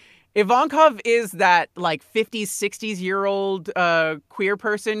is Ivankov is that like 50s, 60s-year-old queer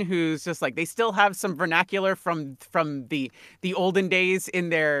person who's just like, they still have some vernacular from the olden days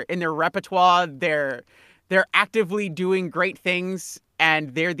in their repertoire. They're actively doing great things,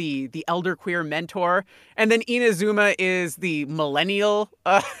 and they're the elder queer mentor. And then Inazuma is the millennial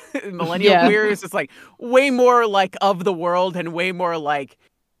queer, who's just like way more like of the world and way more like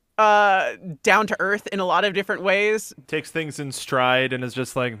down to earth in a lot of different ways. Takes things in stride and is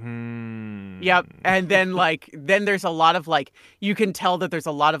just like, Yep. And then then there's a lot of like, you can tell that there's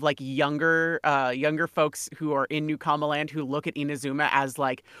a lot of like younger folks who are in New Kama Land who look at Inazuma as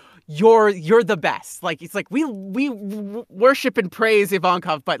like, you're the best. Like, it's like we worship and praise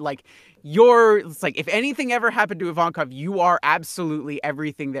Ivankov, but like it's like if anything ever happened to Ivankov, you are absolutely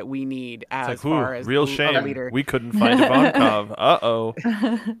everything that we need as far as real a shame. leader. We couldn't find Ivankov. Uh-oh.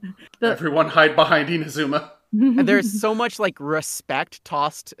 Everyone hide behind Inazuma. And there's so much like respect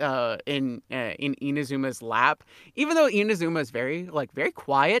tossed in Inazuma's lap, even though Inazuma is very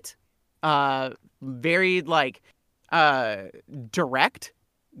quiet, very like direct,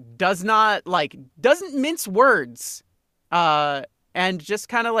 doesn't mince words, and just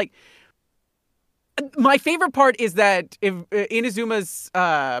kind of like. My favorite part is that if Inazuma's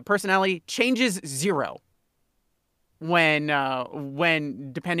personality changes zero when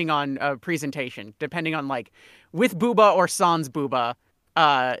depending on presentation, depending on like with Booba or sans Booba,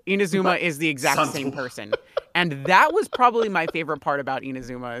 Inazuma is the exact same person. And that was probably my favorite part about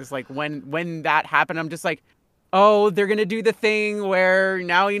Inazuma is like when that happened, I'm just like, oh, they're gonna do the thing where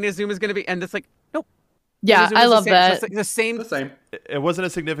now Inazuma's gonna be, and it's like, nope. Yeah, Inazuma's I love that. It's the same. The same. It wasn't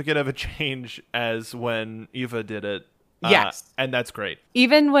as significant of a change as when Eva did it. Yes. And that's great.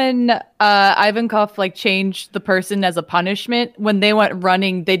 Even when Ivankov like changed the person as a punishment, when they went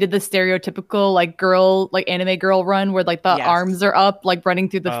running, they did the stereotypical like anime girl run where like the Yes. arms are up, like running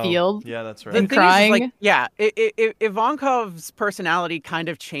through the field. Yeah, that's right. The And thing crying. is, like, yeah, Ivankov's personality kind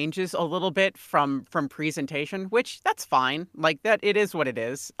of changes a little bit from presentation, which that's fine. Like that, it is what it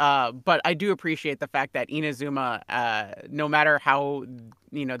is. But I do appreciate the fact that Inazuma, no matter how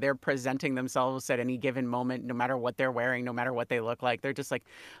they're presenting themselves at any given moment, no matter what they're wearing, no matter what they look like, they're just like,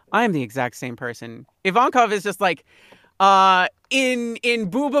 I am the exact same person. Ivankov is just like, In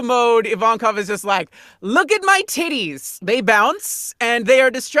booba mode, Ivankov is just like, look at my titties. They bounce and they are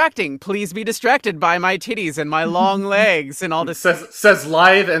distracting. Please be distracted by my titties and my long legs and all this. Says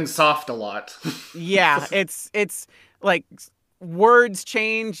lithe and soft a lot. Yeah, it's like words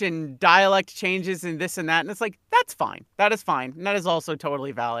change and dialect changes and this and that, and it's like, that's fine. That is fine. And that is also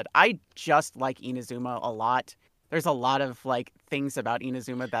totally valid. I just like Inazuma a lot. There's a lot of like things about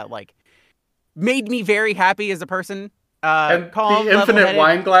Inazuma that like made me very happy as a person. And Calm, the infinite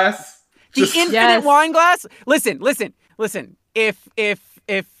wine glass. The infinite wine glass. Listen. If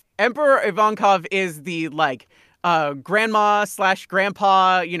Emperor Ivankov is the like grandma /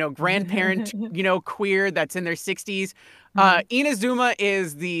 grandpa, grandparent, queer that's in their 60s. Inazuma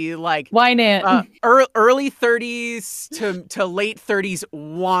is the like wine aunt, early 30s to late 30s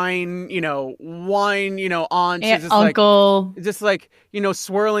wine, aunt, aunt, just uncle, like, just like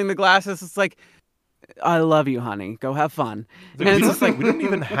swirling the glasses. It's like, I love you, honey. Go have fun. And it's just like, we didn't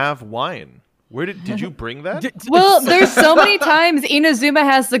even have wine. Where did you bring that? Well, there's so many times Inazuma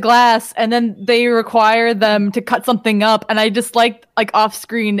has the glass and then they require them to cut something up. And I just like off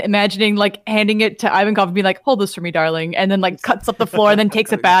screen imagining like handing it to Ivankov and being like, hold this for me, darling. And then like cuts up the floor and then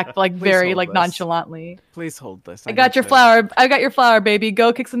takes it back like very like nonchalantly. Please hold this. I got your flower. I got your flower, baby.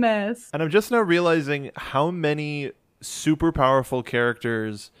 Go kick some ass. And I'm just now realizing how many super powerful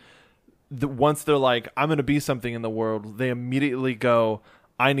characters, once they're like, I'm going to be something in the world, they immediately go,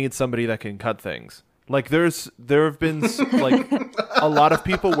 I need somebody that can cut things. Like there have been like a lot of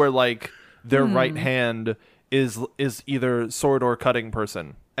people where like their right hand is either sword or cutting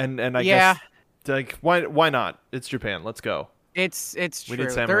person, and I guess like why not? It's Japan. Let's go. It's we true.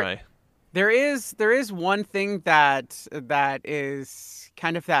 need samurai. There is one thing that is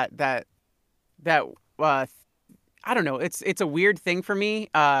kind of that I don't know. It's a weird thing for me.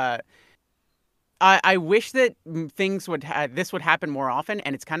 I wish that this would happen more often,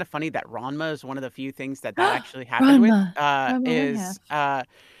 and it's kind of funny that Ranma is one of the few things that actually happened with.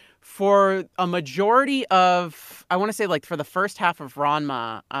 For a majority of, I want to say like for the first half of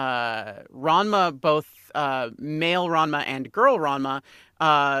Ranma, both male Ranma and girl Ranma,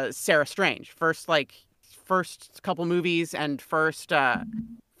 Sarah Strange. First couple movies and first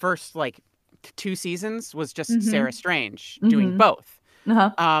like 2 seasons was just Sarah Strange doing both.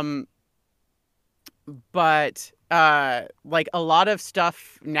 But like a lot of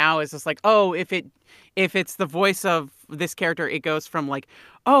stuff now is just like, oh, if it's the voice of this character, it goes from like,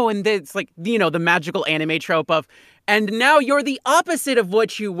 oh, and it's like, the magical anime trope of, and now you're the opposite of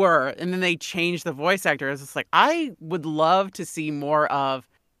what you were, and then they change the voice actor. It's just like, I would love to see more of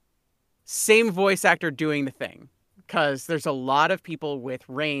same voice actor doing the thing, because there's a lot of people with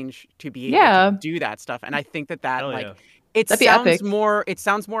range to be able to do that stuff, and I think that like. It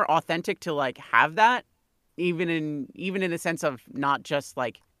sounds more authentic to like have that, even in the sense of not just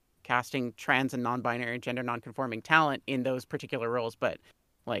like casting trans and non-binary and gender non-conforming talent in those particular roles, but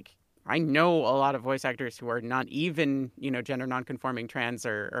like I know a lot of voice actors who are not even gender non-conforming, trans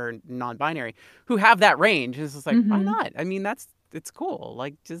or non-binary, who have that range. It's just like, why not? I mean, it's cool.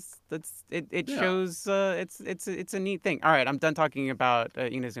 Like just it shows it's a neat thing. All right, I'm done talking about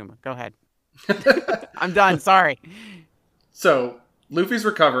Inazuma. Go ahead. I'm done. Sorry. So Luffy's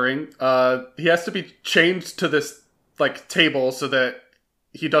recovering. He has to be chained to this like table so that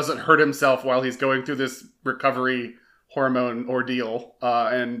he doesn't hurt himself while he's going through this recovery hormone ordeal.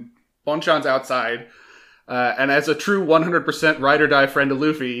 And Bonchan's outside. And as a true 100% ride or die friend to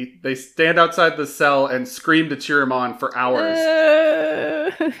Luffy, they stand outside the cell and scream to cheer him on for hours.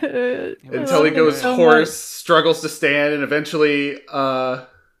 Until he goes hoarse, struggles to stand, and eventually,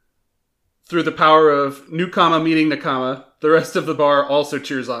 through the power of Newkama meeting Nakama, the rest of the bar also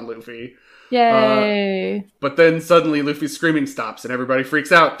cheers on Luffy. Yay! But then suddenly Luffy's screaming stops and everybody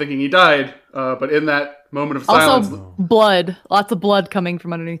freaks out thinking he died. But in that moment of silence... Also, blood. Lots of blood coming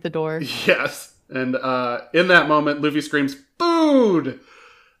from underneath the door. Yes. And in that moment, Luffy screams, "Food!"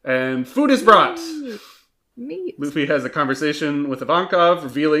 And food is brought. Meat. Luffy has a conversation with Ivankov,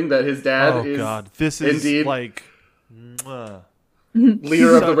 revealing that his dad is indeed like...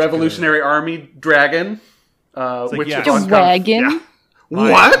 leader of the Revolutionary Army, Dragon. Which Dragon?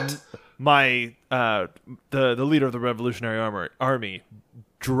 What? The leader of the Revolutionary Army,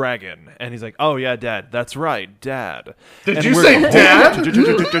 Dragon. And he's like, oh yeah, Dad. That's right, Dad. Did you say Dad?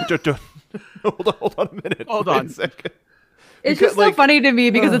 Hold on a minute. Hold on a second. It's just so funny to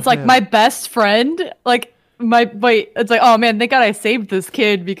me because it's like my best friend, like it's like, oh man, thank God I saved this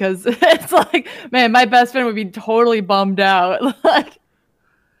kid, because it's like, man, my best friend would be totally bummed out. Like,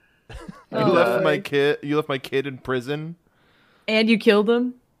 you left my kid in prison, and you killed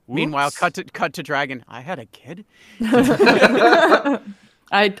him. Meanwhile, cut to Dragon. I had a kid.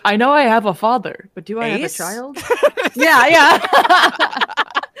 I know I have a father, but do I have a Ace? child? Yeah.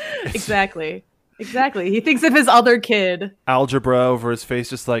 Exactly. He thinks of his other kid. Algebra over his face,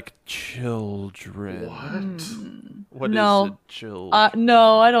 just like children. What is No. a child?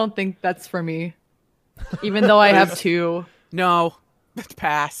 No, I don't think that's for me. Even though I have two. No,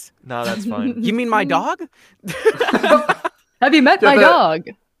 pass. No, that's fine. You mean my dog? Have you met Yeah, my dog?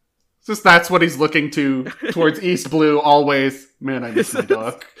 Just that's what he's looking towards East Blue always. Man, I miss my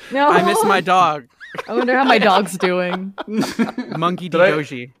dog. No. I miss my dog. I wonder how my dog's doing. Monkey D. Did I-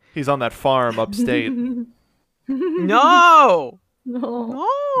 Doji. He's on that farm upstate. No!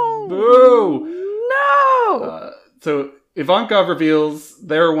 No. Boo! No. So Ivankov reveals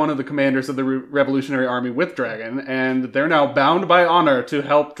they're one of the commanders of the Revolutionary Army with Dragon, and they're now bound by honor to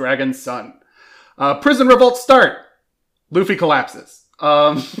help Dragon's son. Prison revolts start. Luffy collapses.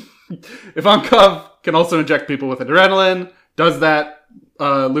 Ivankov can also inject people with adrenaline. Does that.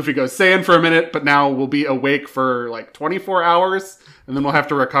 Luffy goes Saiyan for a minute, but now we'll be awake for like 24 hours, and then we'll have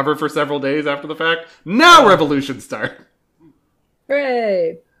to recover for several days after the fact. Now revolution start.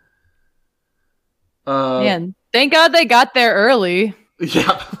 Hooray. Uh, Man, thank God they got there early.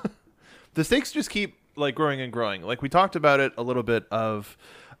 Yeah. The stakes just keep like growing and growing. Like we talked about it a little bit of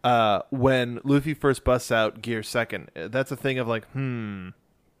when Luffy first busts out Gear Second. That's a thing of like,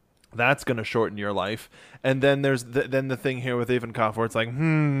 that's gonna shorten your life. And then there's the thing here with Ivankov where it's like,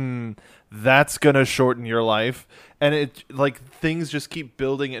 that's gonna shorten your life. And it like things just keep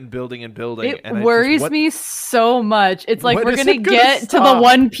building and building and building. It and worries me so much. It's like When we're is gonna it gonna get to the stop?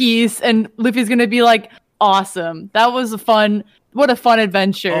 One Piece and Luffy's gonna be like, awesome. That was what a fun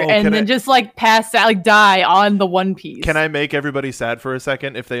adventure. Oh, and can then I- just like pass out, like die on the One Piece. Can I make everybody sad for a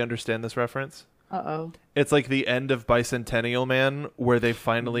second if they understand this reference? Uh-oh. It's like the end of Bicentennial Man, where they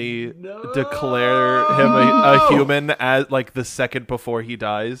finally declare him a human as like the second before he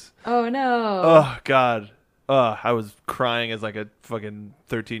dies. Oh no. Oh God. I was crying as like a fucking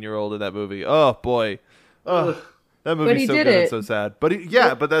 13-year-old in that movie. Oh boy. That But movie's he so did good and it. so sad. But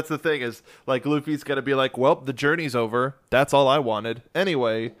but that's the thing is like Luffy's gonna be like, well, the journey's over. That's all I wanted.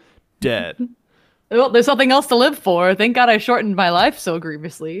 Anyway, dead. Well, there's something else to live for. Thank God I shortened my life so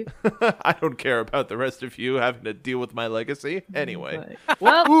grievously. I don't care about the rest of you having to deal with my legacy. Anyway. But-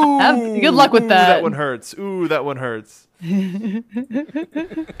 well, good luck with Ooh, that. That one hurts. Ooh, that one hurts.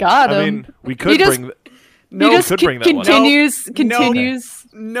 Got him. I mean, we could just- bring. he No, just could bring that one. up. continues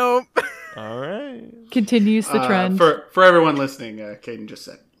Nope. All right. continues the trend. For everyone listening, Caden just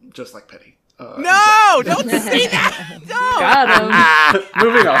said, just like Petty. No! Don't say that! No! Got him.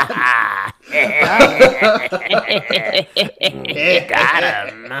 Moving on. Got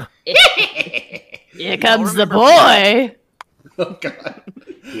him. Here comes the boy. Oh, God.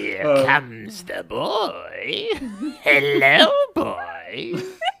 Here comes the boy. Hello, boy.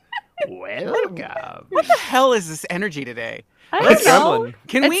 Welcome. What the hell is this energy today? I That's don't know. Gremlin.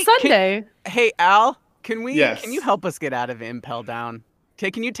 Can It's we? Sunday. Hey, Al, can we? Yes. Can you help us get out of Impel down?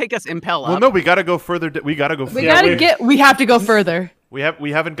 Can you take us Impel up? Well, no, we gotta go further. We gotta go. We Yeah, gotta we have to go further. We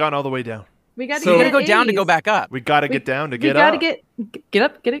haven't gone all the way down. We gotta, So- We get gotta go down to Ace. go back up. We gotta get down to We get gotta up. get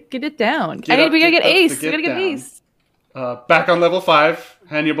up, get it down. Get up, we gotta get get up to Ace. We get gotta get down. Ace. Back on level 5,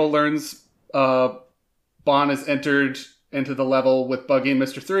 Hannibal learns Bon has entered into the level with Buggy and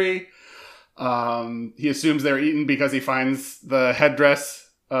Mr. 3. He assumes they're eaten because he finds the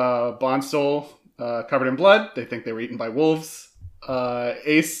headdress Bon stole covered in blood. They think they were eaten by wolves.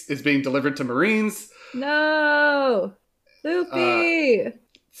 Ace is being delivered to Marines. No, Luffy.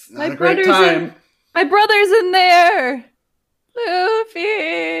 It's not My a great brother's time. My brother's in there.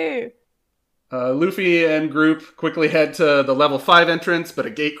 Luffy. Luffy and group quickly head to the level 5 entrance, but a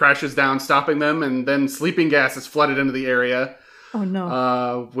gate crashes down, stopping them, and then sleeping gas is flooded into the area. Oh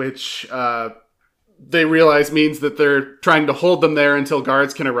no. Which they realize means that they're trying to hold them there until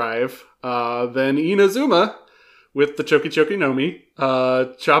guards can arrive. Then Inazuma, with the Choki Choki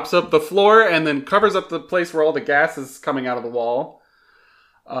Nomi, chops up the floor and then covers up the place where all the gas is coming out of the wall.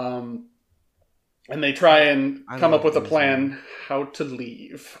 And they try and come up with a plan how to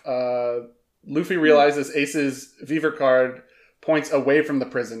leave. Luffy realizes Ace's Viver card points away from the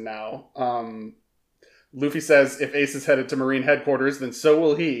prison now. Luffy says if Ace is headed to Marine headquarters, then so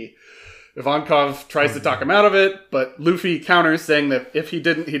will he. Ivankov tries to talk him out of it, but Luffy counters, saying that if he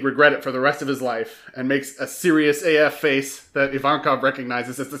didn't, he'd regret it for the rest of his life, and makes a serious AF face that Ivankov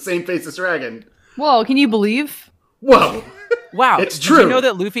recognizes as the same face as Dragon. Whoa, can you believe? Whoa! Wow, It's did true. you know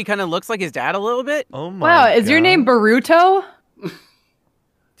that Luffy kind of looks like his dad a little bit? Oh my! Wow, is your God. name Baruto?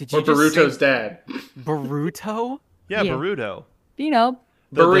 Did you Or just Baruto's say dad. Baruto? Yeah, Yeah. Baruto. You know,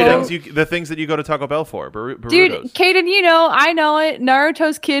 Burrito. The things that you go to Taco Bell for. Burritos. Dude, Kaden, I know it.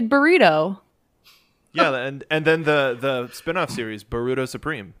 Naruto's kid burrito. Yeah, and then the spin-off series, Burrito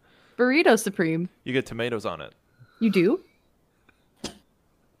Supreme. Burrito Supreme. You get tomatoes on it. You do?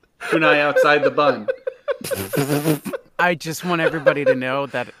 Kunai outside the bun. I just want everybody to know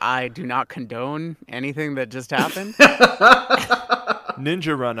that I do not condone anything that just happened.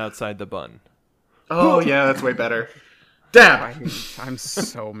 Ninja run outside the bun. Oh, yeah, that's way better. Dab! I'm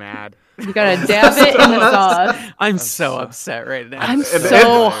so mad. You gotta dab it in the sauce. I'm so upset right now. I'm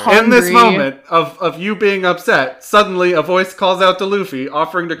so hungry. In this moment of you being upset, suddenly a voice calls out to Luffy,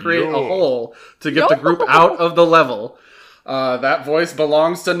 offering to create a hole to get the group out of the level. That voice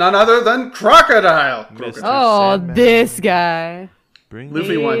belongs to none other than Crocodile. Oh, Sandman. this guy.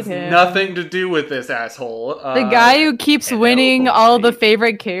 Luffy wants nothing to do with this asshole. The guy who keeps winning all the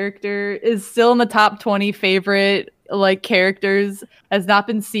favorite character is still in the top 20 favorite characters, has not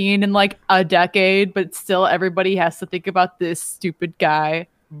been seen in a decade, but still everybody has to think about this stupid guy.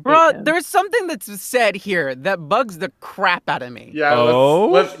 Bro, there's something that's said here that bugs the crap out of me. Yeah,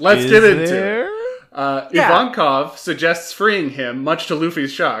 let's get into it. Ivankov suggests freeing him, much to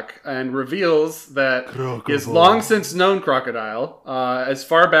Luffy's shock, and reveals that he has long since known Crocodile, as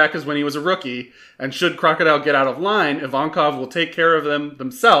far back as when he was a rookie, and should Crocodile get out of line, Ivankov will take care of them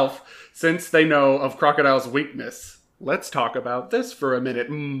themselves, since they know of Crocodile's weakness. Let's talk about this for a minute,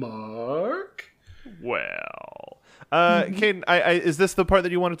 Mark. Well, Kaden, is this the part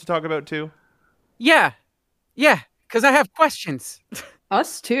that you wanted to talk about too? Yeah, because I have questions.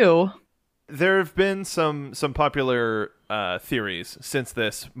 Us too. There have been some popular theories since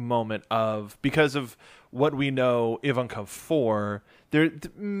this moment because of what we know Ivankov for.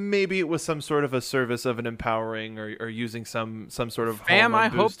 Maybe it was some sort of a service of an empowering or using some sort of I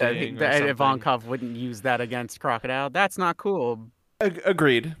hope that something. Ivankov wouldn't use that against Crocodile. That's not cool.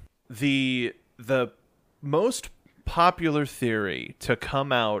 Agreed. The most popular theory to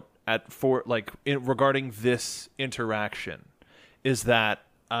come out regarding this interaction is that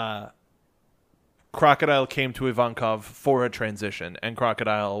Crocodile came to Ivankov for a transition, and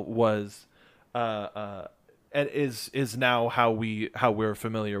Crocodile was and is now how we're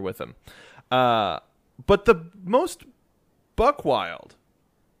familiar with him. But the most buck wild,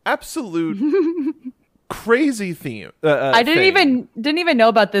 absolute crazy theme. I didn't even know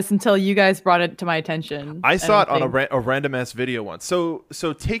about this until you guys brought it to my attention. I saw it on a random ass video once. So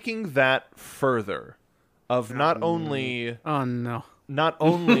taking that further, of not only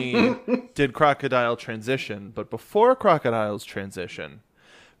did Crocodile transition, but before Crocodile's transition,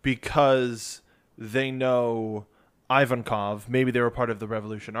 because they know Ivankov, maybe they were part of the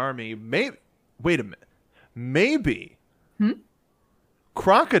Revolution Army. Wait a minute. Maybe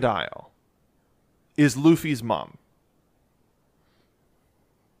Crocodile is Luffy's mom.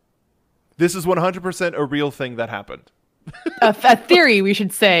 This is 100% a real thing that happened. A theory, we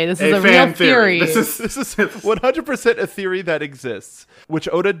should say. This is a real theory. This is 100% a theory that exists, which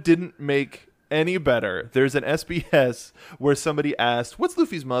Oda didn't make any better. There's an SBS where somebody asked, what's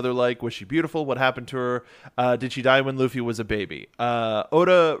Luffy's mother like? Was she beautiful? What happened to her? Did she die when Luffy was a baby?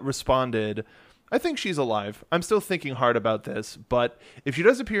 Oda responded, I think she's alive. I'm still thinking hard about this, but if she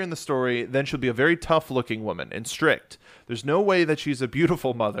does appear in the story, then she'll be a very tough-looking woman and strict. There's no way that she's a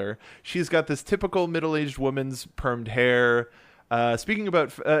beautiful mother. She's got this typical middle-aged woman's permed hair. Speaking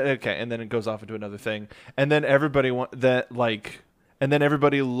about okay, and then it goes off into another thing, and then everybody looked.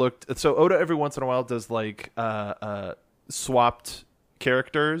 So Oda every once in a while does swapped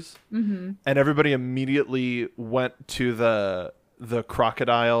characters, and everybody immediately went to the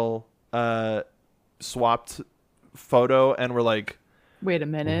Crocodile swapped photo and were like, wait a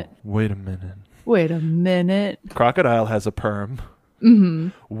minute. Crocodile has a perm.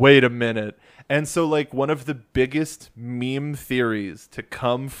 Wait a minute. And so one of the biggest meme theories to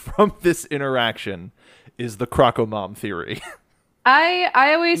come from this interaction is the Crocomom theory.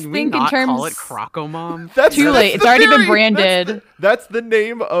 I always think in terms. Call it Crocomom? That's too late. It's already been branded. That's the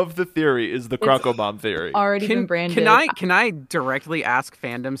name of the theory. Is the Crocomom theory already been branded? Can I directly ask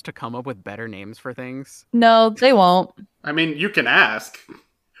fandoms to come up with better names for things? No, they won't. I mean, you can ask.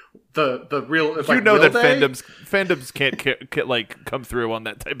 The real, that fandoms can't come through on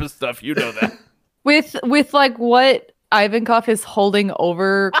that type of stuff. You know that. With what Ivankov is holding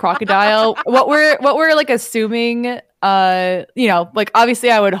over Crocodile, what we're assuming.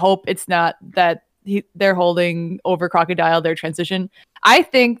 Obviously I would hope it's not that they're holding over Crocodile their transition. I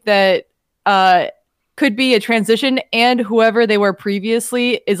think that could be a transition, and whoever they were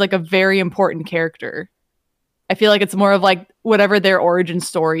previously is a very important character. I feel like it's more of whatever their origin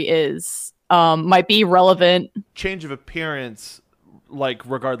story is might be relevant. Change of appearance, like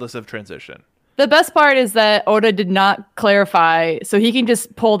regardless of transition. The best part is that Oda did not clarify, so he can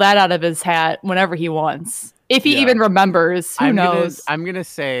just pull that out of his hat whenever he wants. If he even remembers, who knows? I'm gonna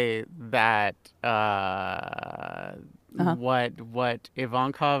say that what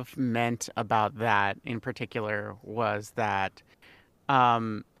Ivankov meant about that in particular was that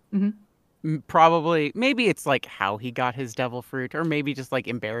probably maybe it's like how he got his devil fruit, or maybe just like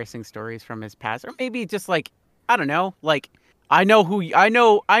embarrassing stories from his past, or maybe just like I don't know, like I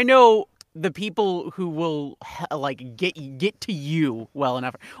know the people who will like get to you well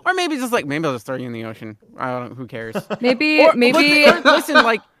enough, or maybe just like maybe I'll just throw you in the ocean. I don't know, who cares? Maybe Listen,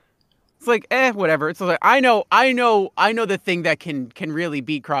 like it's like whatever. It's like I know the thing that can really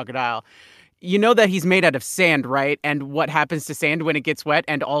beat Crocodile. You know that he's made out of sand, right? And what happens to sand when it gets wet,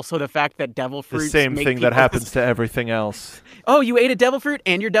 and also the fact that devil fruits The same thing that happens to everything else. Oh, you ate a devil fruit,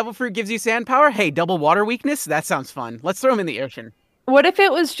 and your devil fruit gives you sand power? Hey, double water weakness? That sounds fun. Let's throw him in the ocean. What if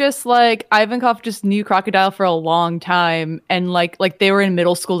it was just like Ivankov just knew Crocodile for a long time, and like they were in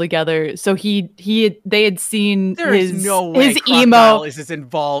middle school together, so they had seen There is his no way his Crocodile emo. is as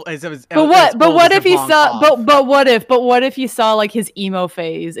involved as But what if he saw? But what if he saw like his emo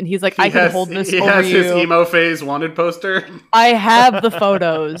phase, and he's like, I can hold this He over has you. his emo phase wanted poster. I have the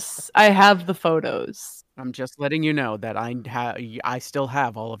photos. I'm just letting you know that I still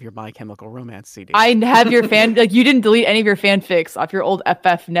have all of your My Chemical Romance CDs. I have your like you didn't delete any of your fanfics off your old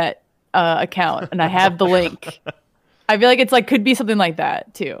FFnet account, and I have the link. I feel like it's like could be something like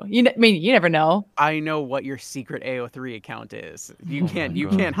that too. I mean, you never know. I know what your secret AO3 account is. You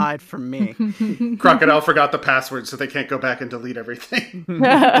can't hide from me. Crocodile forgot the password, so they can't go back and delete everything.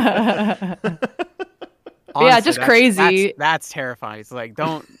 Honestly, just crazy. That's terrifying. It's like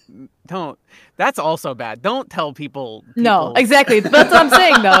don't. That's also bad. Don't tell people. No, exactly. That's what I'm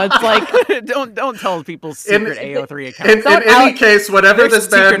saying though. It's like don't tell people's secret AO3 account. In any case, whatever this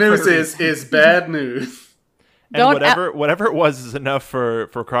bad news is bad news. And whatever it was is enough for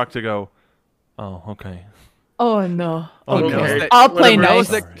Croc to go, oh, okay. Oh no. Okay. I'll play nice.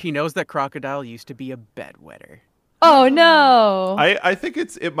 He knows that Crocodile used to be a bedwetter. Oh no. I think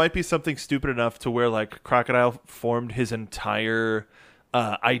it might be something stupid enough to where like Crocodile formed his entire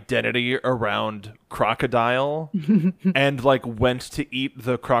identity around Crocodile and like went to eat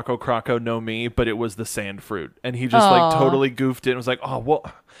the Croco no Mi, but it was the sand fruit, and he just like totally goofed it and was like, oh well,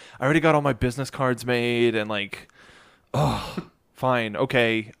 I already got all my business cards made, and like, oh, fine,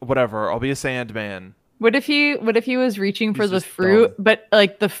 okay, whatever, I'll be a Sandman. What if he was reaching for the fruit, but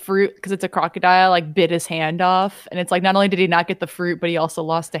like the fruit, because it's a crocodile, like bit his hand off, and it's like not only did he not get the fruit, but he also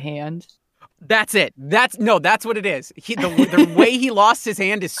lost a hand. That's it. That's what it is. The way he lost his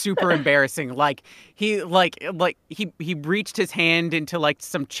hand is super embarrassing. Like he reached his hand into like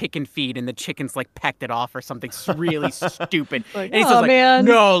some chicken feed, and the chickens like pecked it off or something really stupid. Like, and he says, like, man.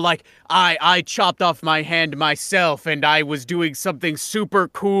 No, like I chopped off my hand myself, and I was doing something super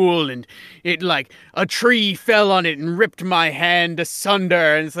cool, and it like a tree fell on it and ripped my hand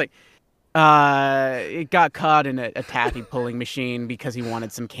asunder, and it's like. It got caught in a taffy pulling machine because he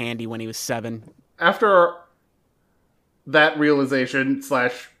wanted some candy when he was 7. After that realization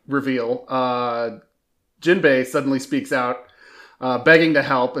 / reveal, Jinbei suddenly speaks out, begging to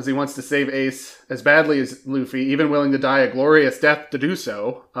help as he wants to save Ace as badly as Luffy, even willing to die a glorious death to do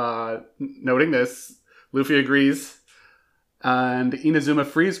so. Noting this, Luffy agrees, and Inazuma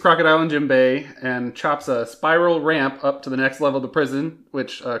frees Crocodile and Jinbei and chops a spiral ramp up to the next level of the prison,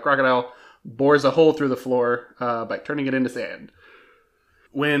 which Crocodile bores a hole through the floor by turning it into sand.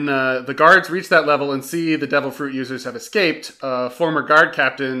 When the guards reach that level and see the devil fruit users have escaped, former guard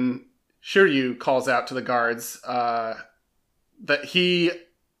captain Shiryu calls out to the guards that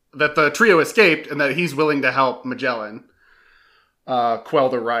the trio escaped and that he's willing to help Magellan quell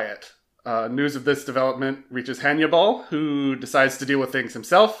the riot. News of this development reaches Hannibal, who decides to deal with things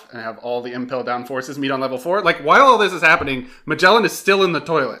himself and have all the Impel down forces meet on level 4. Like, while all this is happening, Magellan is still in the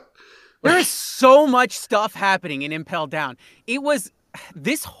toilet. There is so much stuff happening in Impel Down. It was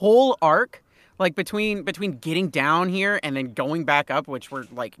this whole arc, like between getting down here and then going back up, which we're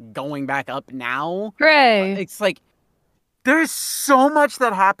like going back up now. Hooray! It's like there's so much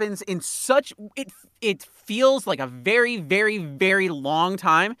that happens in such it feels like a very, very, very long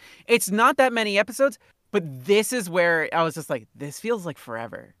time. It's not that many episodes, but this is where I was just like, this feels like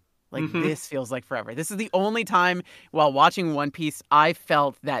forever. Like, This feels like forever. This is the only time while watching One Piece I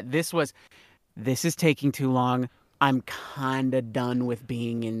felt that this is taking too long. I'm kind of done with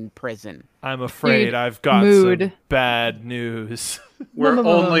being in prison. I'm afraid Dude, I've got some bad news. We're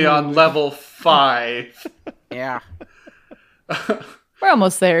only on level 5. Yeah. We're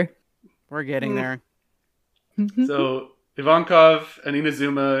almost there. We're getting there. So Ivankov and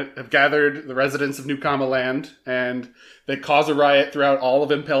Inazuma have gathered the residents of New Kama Land, and they cause a riot throughout all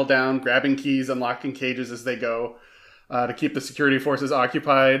of Impel Down, grabbing keys, unlocking cages as they go to keep the security forces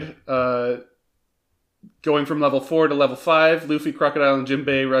occupied. Going from level 4 to level 5, Luffy, Crocodile, and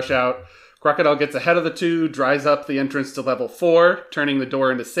Jinbei rush out. Crocodile gets ahead of the two, dries up the entrance to level 4, turning the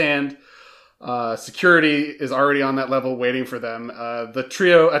door into sand. Security is already on that level waiting for them. The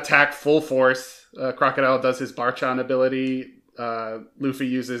trio attack full force. Crocodile does his Barchan ability. Luffy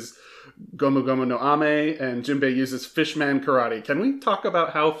uses Gomu Gomu no Ame, and Jinbei uses Fishman Karate. Can we talk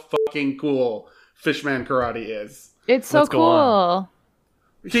about how fucking cool Fishman Karate is? It's so Let's go on. cool.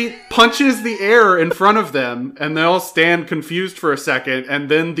 He punches the air in front of them, and they all stand confused for a second, and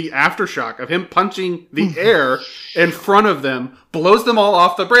then the aftershock of him punching the air in front of them blows them all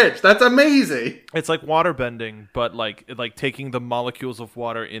off the bridge. That's amazing! It's like water bending, but like taking the molecules of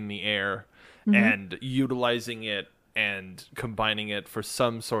water in the air and utilizing it and combining it for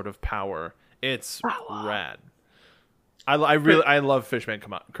some sort of power. It's rad. I love Fishman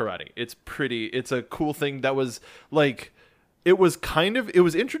Karate. It's a cool thing that was like, it was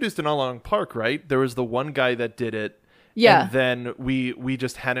introduced in Along Park, right? There was the one guy that did it. Yeah. And then we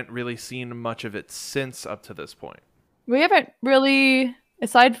just hadn't really seen much of it since up to this point. We haven't really,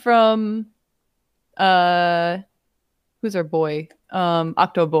 aside from who's our boy?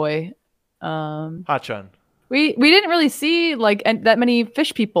 Octo Boy. Hachan. We didn't really see like that many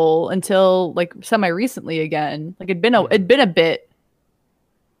fish people until like semi recently again. Like it'd been a bit.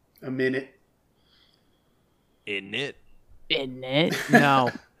 A minute. In it. In it.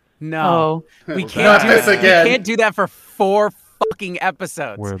 No. Oh. We Not can't do this that. again. We can't do that for 4 fucking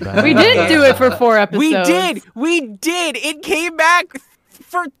episodes. We're back. We did do it for 4 episodes. We did. It came back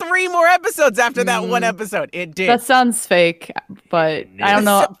for 3 more episodes after that one episode. It did. That sounds fake, but I don't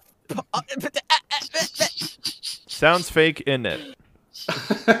know. Sounds fake, in it.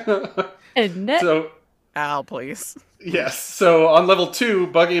 Isn't it? So, Al, please. yes. So on level 2,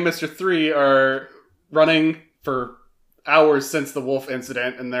 Buggy and Mr. 3 are running for hours since the wolf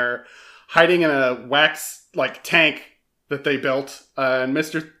incident, and they're hiding in a wax tank that they built. And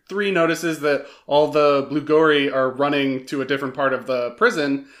Mr. 3 notices that all the Blugori are running to a different part of the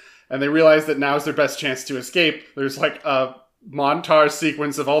prison, and they realize that now's their best chance to escape. There's like a montage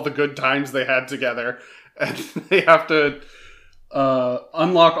sequence of all the good times they had together, and they have to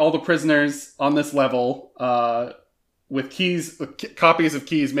unlock all the prisoners on this level with copies of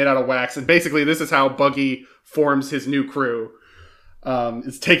keys made out of wax. And basically this is how Buggy forms his new crew.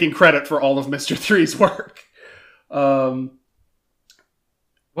 Is taking credit for all of Mr. 3's work. What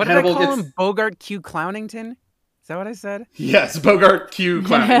did Hannibal I call gets- him? Bogart Q Clownington? Is that what I said? Yes, Bogart Q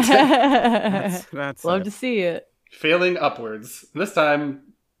Clownington. That's Love it. to see it. Failing upwards. This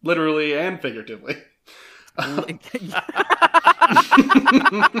time, literally and figuratively. Got him.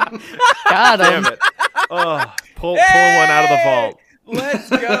 Damn it. Pulling one out of the vault. Let's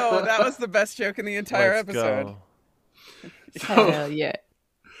go. That was the best joke in the entire Let's episode. go. Hell yeah.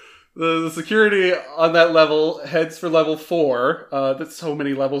 The security on that level heads for level 4. That's so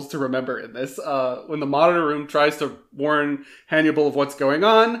many levels to remember in this. When the monitor room tries to warn Hannibal of what's going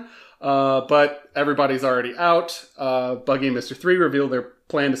on, but everybody's already out. Buggy and Mr. 3 reveal their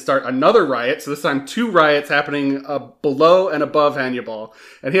plan to start another riot. So this time 2 riots happening below and above Hannibal.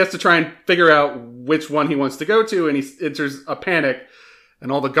 And he has to try and figure out which one he wants to go to, and he enters a panic.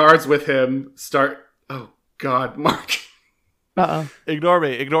 And all the guards with him start... Oh, God, Mark... Uh-oh. Ignore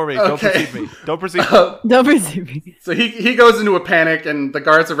me. Okay. Don't perceive me. Don't perceive me. So he goes into a panic, and the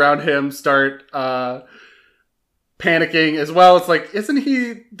guards around him start panicking as well. It's like, isn't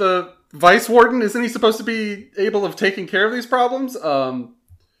he the vice warden? Isn't he supposed to be able of taking care of these problems?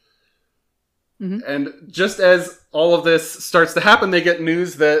 And just as all of this starts to happen, they get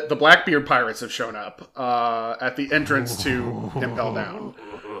news that the Blackbeard pirates have shown up at the entrance to Impel Down.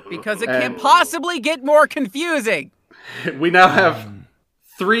 Because it can't possibly get more confusing. We now have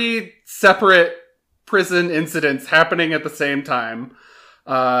 3 separate prison incidents happening at the same time.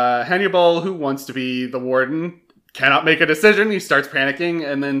 Hannibal, who wants to be the warden, cannot make a decision. He starts panicking,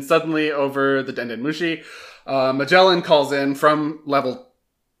 and then suddenly over the Denden Mushi, Magellan calls in from level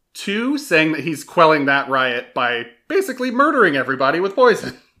 2, saying that he's quelling that riot by basically murdering everybody with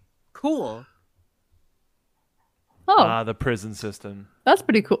poison. Cool. Oh, The prison system. that's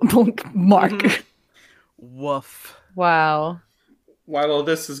pretty cool. Mark. Woof. Wow. While all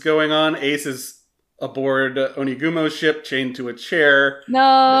this is going on, Ace is aboard Onigumo's ship, chained to a chair.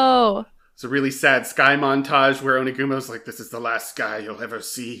 No. It's a really sad sky montage where Onigumo's like, this is the last sky you'll ever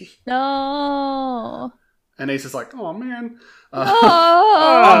see. No. And Ace is like, oh man.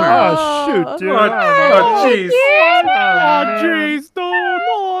 Oh. Oh, shoot, dude. Oh, jeez. Jeez,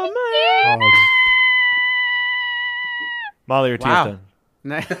 no, man. Molly, your tea's Wow. done.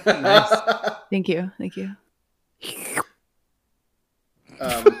 Nice. Thank you. Thank you.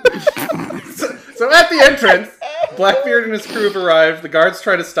 So at the entrance, Blackbeard and his crew have arrived. The guards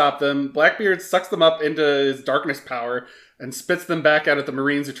try to stop them. Blackbeard sucks them up into his darkness power and spits them back out at the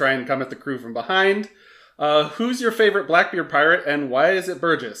Marines who try and come at the crew from behind. Who's your favorite Blackbeard pirate, and why is it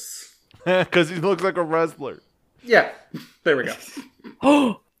Burgess? Because he looks like a wrestler. Yeah, there we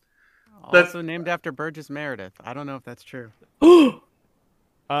go. Also named after Burgess Meredith. I don't know if that's true.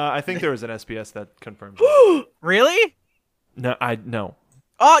 I think there was an SPS that confirmed it. Really? No, no.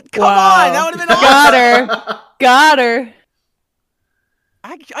 Oh, come Wow. on! That would have been awesome. Got her.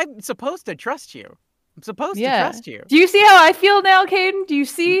 I'm supposed to trust you. I'm supposed to Yeah. trust you. Do you see how I feel now, Caden? Do you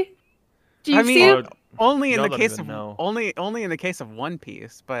see? Do you I mean, see? Oh, only in y'all the don't case even of know. only in the case of One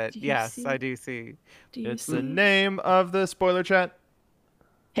Piece, but Do you yes, see? I do see. Do you It's see? the name of the spoiler chat.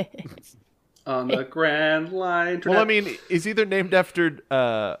 On the Grand Line. Well, I mean, is either named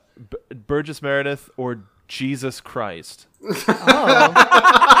after Burgess Meredith or Jesus Christ. Oh.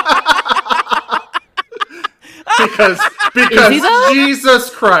 because he though? Jesus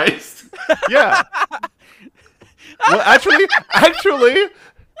Christ. Yeah. Well, actually.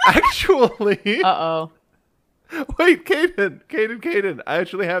 Uh-oh. Wait, Caden. I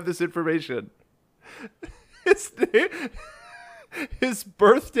actually have this information. His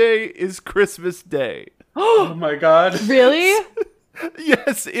birthday is Christmas Day. Oh my God. Really?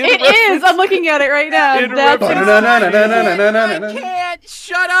 Yes, It is. I'm looking at it right now. In That's reference- I can't.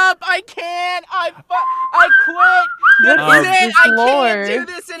 Shut up. I can't. I quit. That's is it. this I lore? can't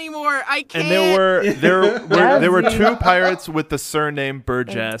do this anymore. I can't. And there were two pirates with the surname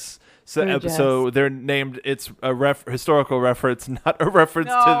Burgess. So they're named. It's a historical reference, not a reference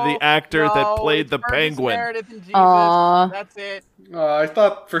to the actor that played the Burgess penguin. Meredith and Jesus. Aw. That's it. I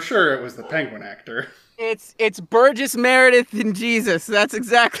thought for sure it was the penguin actor. It's Burgess Meredith and Jesus. That's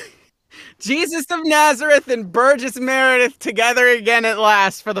exactly. Jesus of Nazareth and Burgess Meredith together again at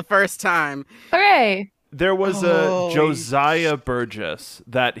last for the first time. Hooray. There was Oh, a Josiah Burgess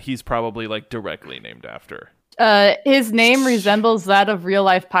that he's probably like directly named after. His name resembles that of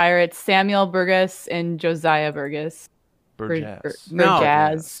real-life pirates Samuel Burgess and Josiah Burgess. Burgess. No.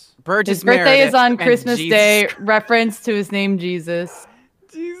 Burgess. Burgess His birthday Meredith is on and Christmas Jesus. Day, reference to his name Jesus.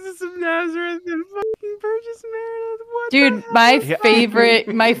 Jesus of Nazareth and fucking Burgess Meredith. What Dude,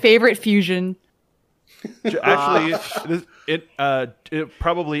 the my favorite fusion. Actually, it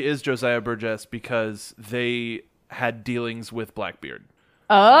probably is Josiah Burgess because they had dealings with Blackbeard.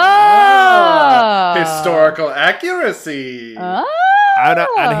 Oh. Historical accuracy. Oh.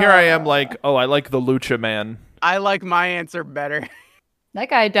 And here I am like, oh, I like the Lucha Man. I like my answer better. That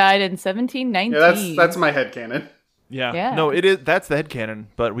guy died in 1719. Yeah, that's my headcanon. Yeah. Yeah. No, it is. That's the headcanon,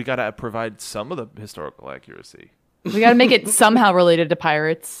 but we got to provide some of the historical accuracy. We got to make it somehow related to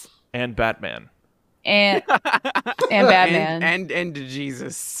pirates And Batman. and Batman. and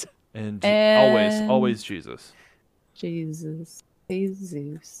Jesus. And, And- always Jesus. Jesus.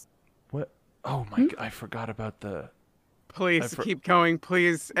 What? Oh my God, I forgot about the... Please keep going,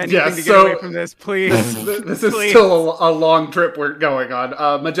 please. Anything Yeah, to get so- away from this, please. This is Please. still a long trip we're going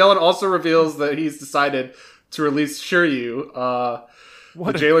on. Magellan also reveals that he's decided to release Shiryu.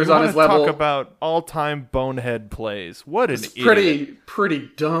 The jailer's you on wanna his level. Talk about all-time bonehead plays. What an It's idiot. pretty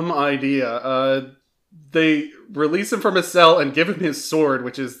dumb idea. They release him from his cell and give him his sword,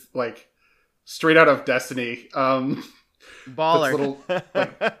 which is like straight out of Destiny. Baller. This little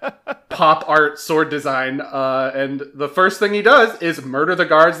like, pop art sword design. And the first thing he does is murder the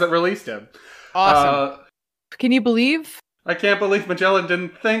guards that released him. Awesome. Can you believe? I can't believe Magellan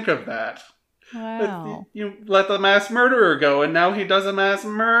didn't think of that. Wow. You let the mass murderer go, and now he does a mass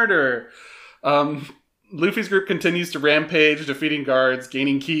murder. Luffy's group continues to rampage, defeating guards,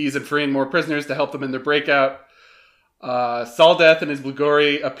 gaining keys, and freeing more prisoners to help them in their breakout. Saldeth and his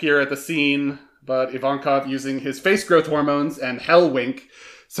Blugori appear at the scene, but Ivankov using his face growth hormones and Hellwink.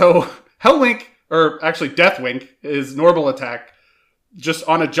 So Hellwink, or actually Deathwink, is normal attack, just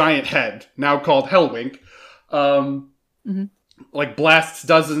on a giant head, now called Hellwink. Like blasts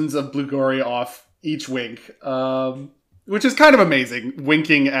dozens of Blugori off each wink, which is kind of amazing.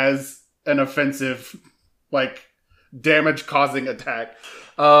 Winking as an offensive, like, damage-causing attack.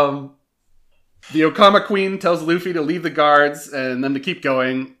 The Okama Queen tells Luffy to leave the guards and them to keep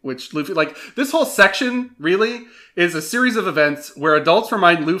going, which Luffy, like, this whole section, really, is a series of events where adults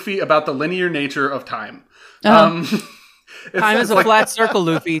remind Luffy about the linear nature of time. Time is a flat circle,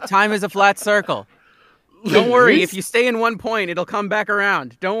 Luffy. Time is a flat circle. Don't worry. If you stay in one point, it'll come back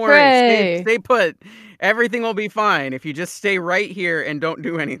around. Don't worry. Hooray. Stay put. Everything will be fine if you just stay right here and don't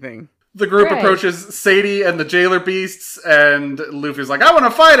do anything. The group Right. approaches Sadie and the jailer beasts, and Luffy's like, I want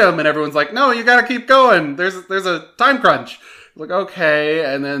to fight him! And everyone's like, no, you gotta keep going. There's a time crunch. Like, okay,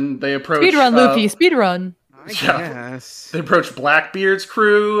 and then they approach... Speedrun, Luffy, speedrun. I Yeah. guess. They approach Blackbeard's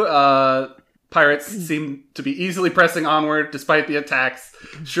crew. Pirates seem to be easily pressing onward despite the attacks.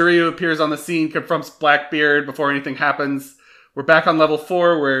 Shiryu appears on the scene, confronts Blackbeard before anything happens. We're back on level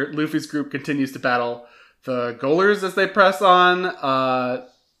 4, where Luffy's group continues to battle the Golers as they press on.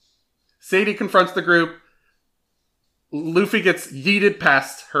 Sadie confronts the group. Luffy gets yeeted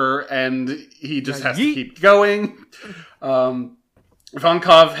past her, and he just has to keep going.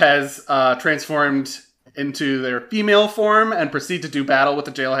 Ivankov has transformed into their female form and proceed to do battle with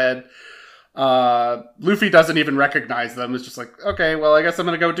the jailhead. Luffy doesn't even recognize them. It's just like, okay, well, I guess I'm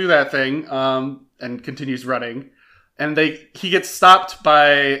gonna go do that thing, and continues running. And he gets stopped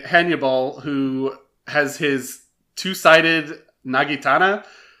by Hannibal, who has his two-sided Nagitana.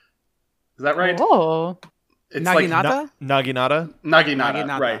 Is that right? Oh. It's Naginata? Naginata?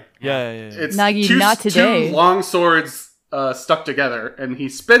 Naginata, right. Yeah. It's Nagi, today. two long swords stuck together, and he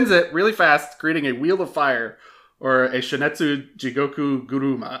spins it really fast, creating a wheel of fire, or a Shinetsu Jigoku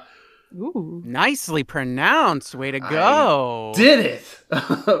Guruma. Ooh. Nicely pronounced. Way to go. Did it!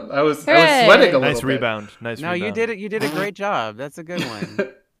 I was Hooray. sweating a little Nice bit. rebound. Nice No, rebound. you did it. You did a great job. That's a good one.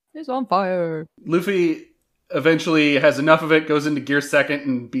 It's on fire. Luffy eventually has enough of it, goes into gear second,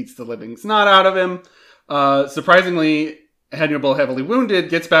 and beats the living snot out of him. Surprisingly, Hannibal, heavily wounded,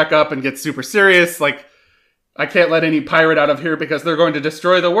 gets back up and gets super serious. Like, I can't let any pirate out of here because they're going to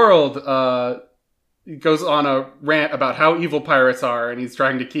destroy the world. He goes on a rant about how evil pirates are, and he's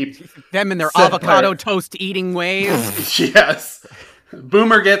trying to keep Them and their Said avocado pirate. toast eating ways. Yes.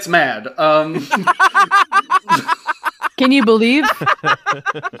 Boomer gets mad. Can you believe?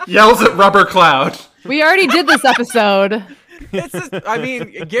 Yells at Rubber Cloud. We already did this episode. It's just, I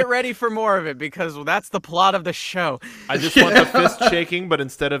mean, get ready for more of it because that's the plot of the show. I just want the fist shaking, but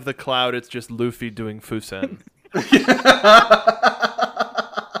instead of the cloud, it's just Luffy doing Fusen.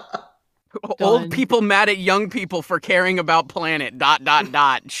 Old people mad at young people for caring about planet. ...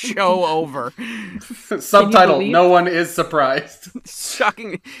 Show over. Subtitle, believe? no one is surprised.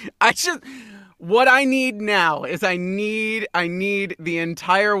 Shocking. What I need now is I need the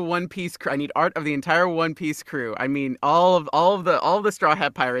entire One Piece crew. I need art of the entire One Piece crew. I mean all of the Straw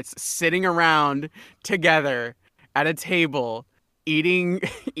Hat Pirates sitting around together at a table eating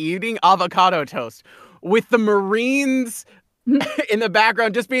avocado toast with the Marines in the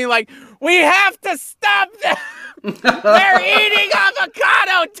background just being like, "We have to stop them. They're eating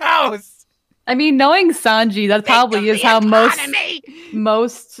avocado toast." I mean, knowing Sanji, that probably is how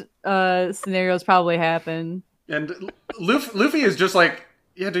most scenarios probably happen. And Luffy is just like,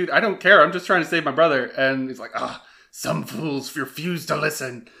 yeah, dude, I don't care. I'm just trying to save my brother. And he's like, some fools refuse to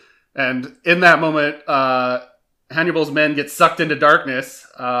listen. And in that moment, Hannibal's men get sucked into darkness.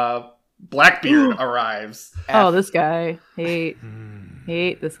 Blackbeard arrives. Oh, this guy. Hate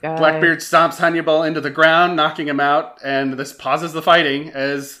this guy. Blackbeard stomps Hannibal into the ground, knocking him out. And this pauses the fighting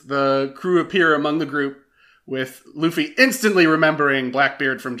as the crew appear among the group, with Luffy instantly remembering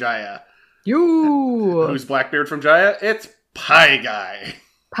Blackbeard from Jaya. Who's Blackbeard from Jaya? It's Pie Guy.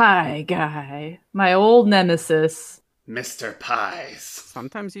 Pie Guy. My old nemesis. Mr. Pies.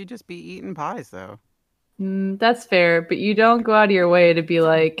 Sometimes you just be eating pies, though. That's fair, but you don't go out of your way to be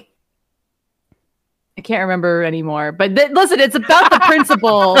like, I can't remember anymore. But listen, it's about the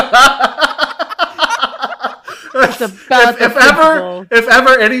principle. It's about the principle. If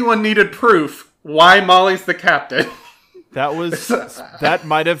ever anyone needed proof why Molly's the captain. That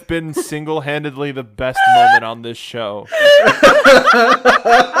might have been single-handedly the best moment on this show. What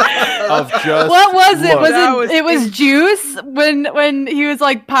was it? It was Juice when he was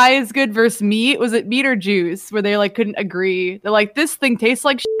like, pie is good versus meat. Was it meat or juice? Where they like couldn't agree. They're like, this thing tastes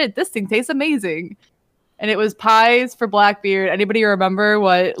like shit. This thing tastes amazing. And it was pies for Blackbeard. Anybody remember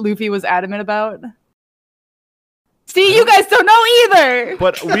what Luffy was adamant about? See, you guys don't know either.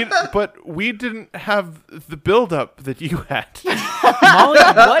 But we didn't have the build-up that you had. Molly,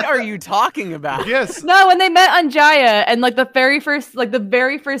 what are you talking about? Yes. No, when they met on Jaya, and like the very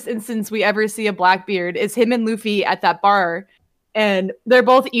first instance we ever see of Blackbeard is him and Luffy at that bar, and they're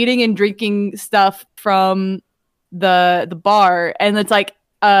both eating and drinking stuff from the bar, and it's like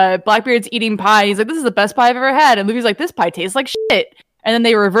Blackbeard's eating pie. He's like, "This is the best pie I've ever had," and Luffy's like, "This pie tastes like shit." And then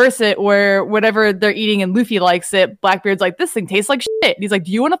they reverse it where whatever they're eating and Luffy likes it, Blackbeard's like, this thing tastes like shit. And he's like,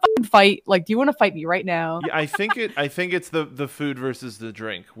 do you want to fucking fight? Like, do you want to fight me right now? Yeah, I think it's the food versus the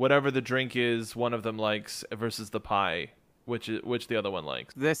drink. Whatever the drink is, one of them likes versus the pie, which the other one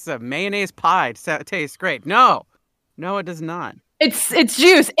likes. This mayonnaise pie tastes great. No, it does not. It's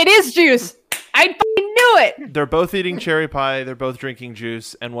juice. It is juice. I fucking knew it. They're both eating cherry pie. They're both drinking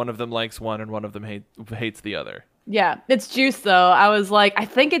juice, and one of them likes one, and one of them hates the other. Yeah, it's juice though. I was like, I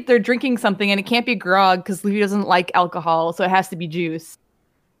think they're drinking something, and it can't be grog because Luffy doesn't like alcohol, so it has to be juice.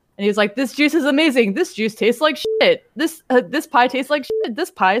 And he was like, "This juice is amazing. This juice tastes like shit. This pie tastes like shit. This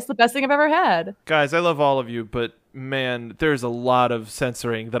pie is the best thing I've ever had." Guys, I love all of you, but man, there's a lot of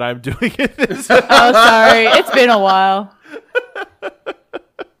censoring that I'm doing in this. Oh, sorry. It's been a while.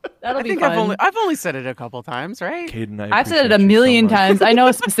 That'll be fun. I've only said it a couple times, right? Caden, I've said it a million times. I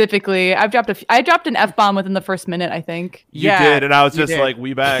know specifically. I dropped an F-bomb within the first minute, I think. You did, and I was just like,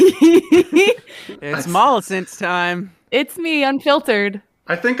 we back. It's Mollicent's time. It's me, unfiltered.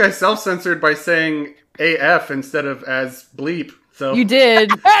 I think I self-censored by saying AF instead of as bleep. So You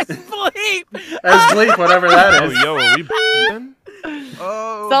did. As bleep. as bleep, whatever that Oh, is. yo, are we then?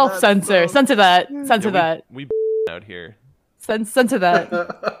 Oh, Self-censor. Censor that. Censor that. We out here. Censor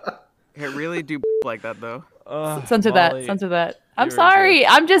that. I really do like that though. Censor that. Molly, Censor that. I'm you're a sorry.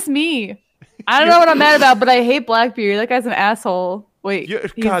 I'm just me. I don't know what I'm mad about, but I hate Blackbeard. That guy's an asshole. Wait.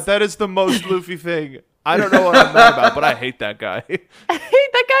 God, that is the most Luffy thing. I don't know what I'm mad about, but I hate that guy. I hate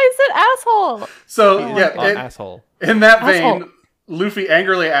that guy's an asshole. So Asshole. in that vein, Asshole. Luffy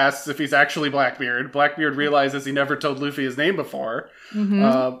angrily asks if he's actually Blackbeard. Blackbeard realizes he never told Luffy his name before.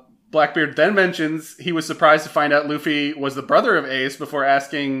 Blackbeard then mentions he was surprised to find out Luffy was the brother of Ace before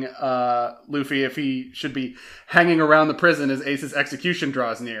asking Luffy if he should be hanging around the prison as Ace's execution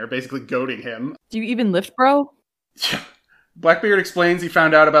draws near, basically goading him. Do you even lift, bro? Blackbeard explains he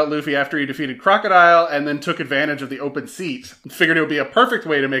found out about Luffy after he defeated Crocodile and then took advantage of the open seat. Figured it would be a perfect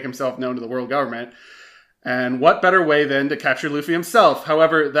way to make himself known to the world government. And what better way than to capture Luffy himself?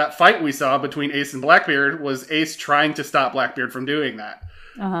 However, that fight we saw between Ace and Blackbeard was Ace trying to stop Blackbeard from doing that.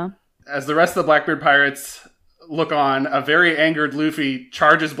 As the rest of the Blackbeard pirates look on, a very angered Luffy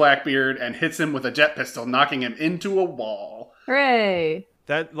charges Blackbeard and hits him with a jet pistol, knocking him into a wall. Hooray.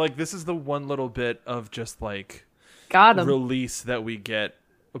 This is the one little bit of just Got him. release that we get,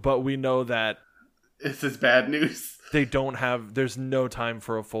 but we know that This is bad news. there's no time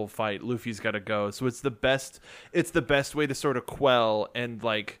for a full fight. Luffy's got to go. So it's the best way to sort of quell and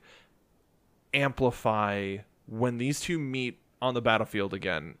amplify when these two meet on the battlefield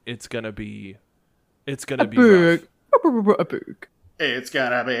again. It's going to be rough. Hey, it's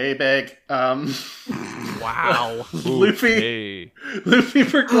gonna be big. Wow. Luffy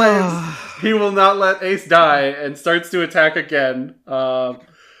proclaims he will not let Ace die and starts to attack again.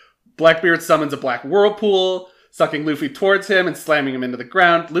 Blackbeard summons a black whirlpool, sucking Luffy towards him and slamming him into the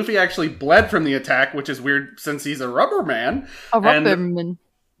ground. Luffy actually bled from the attack, which is weird since he's a rubber man.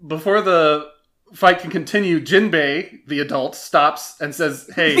 Before the fight can continue, Jinbei, the adult, stops and says,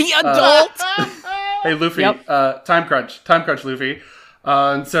 "Hey, the adult." Hey, Luffy, Yep. time crunch, Luffy."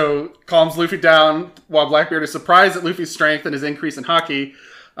 And so calms Luffy down while Blackbeard is surprised at Luffy's strength and his increase in haki.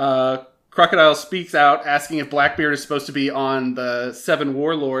 Crocodile speaks out, asking if Blackbeard is supposed to be on the 7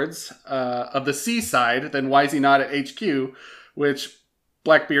 warlords of the seaside, then why is he not at HQ? Which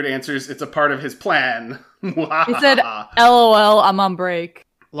Blackbeard answers it's a part of his plan. He said, LOL, I'm on break.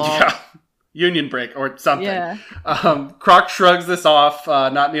 Yeah. Union break or something. Yeah. Croc shrugs this off,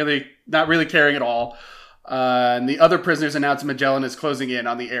 not really caring at all. And the other prisoners announce Magellan is closing in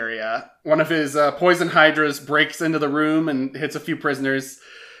on the area. One of his poison hydras breaks into the room and hits a few prisoners,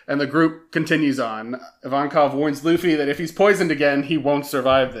 and the group continues on. Ivankov warns Luffy that if he's poisoned again, he won't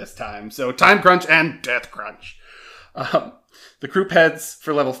survive this time. So time crunch and death crunch. The group heads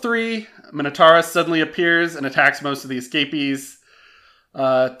for level 3. Minotaurus suddenly appears and attacks most of the escapees.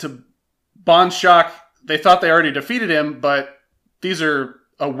 To Bond's shock, they thought they already defeated him, but these are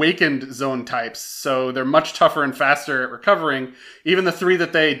awakened zone types, so they're much tougher and faster at recovering. Even the 3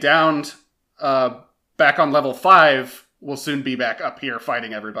 that they downed back on level 5 will soon be back up here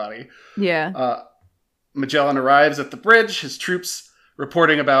fighting everybody. Yeah. Magellan arrives at the bridge, his troops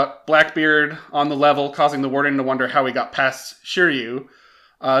reporting about Blackbeard on the level, causing the warden to wonder how he got past Shiryu.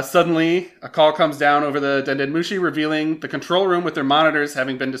 Suddenly, a call comes down over the Dendenmushi revealing the control room with their monitors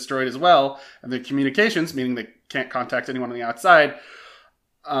having been destroyed as well, and their communications, meaning they can't contact anyone on the outside.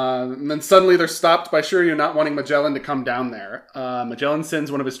 And then suddenly they're stopped by Shiryu not wanting Magellan to come down there. Magellan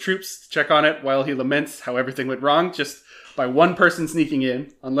sends one of his troops to check on it while he laments how everything went wrong just by one person sneaking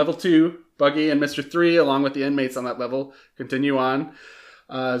in. On level 2, Buggy and Mr. 3, along with the inmates on that level, continue on.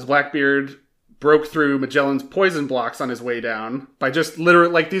 As Blackbeard broke through Magellan's poison blocks on his way down by just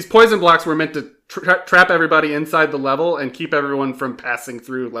literally, like, these poison blocks were meant to trap everybody inside the level and keep everyone from passing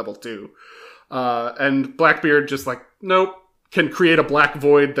through level 2. And Blackbeard just like, nope, can create a black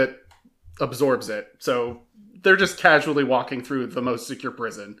void that absorbs it. So they're just casually walking through the most secure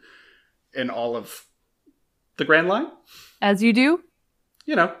prison in all of the Grand Line. As you do.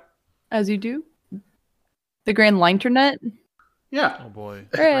 You know. As you do. The Grand Linternet. Yeah. Oh boy.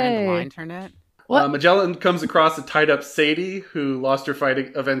 Hooray. Grand Internet. What? Magellan comes across a tied up Sadie who lost her fight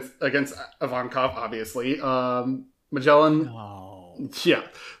against Ivankov, obviously. Magellan, yeah,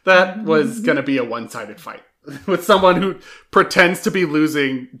 that was going to be a one-sided fight with someone who pretends to be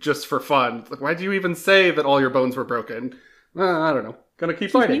losing just for fun. Like, why do you even say that all your bones were broken? I don't know. Gonna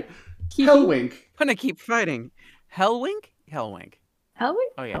keep fighting. Hellwink. Gonna keep fighting. Hellwink? Hellwink.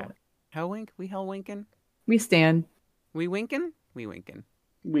 Hellwink? Oh, yeah. Hellwink? We hellwinking? We stand. We winking? We winking.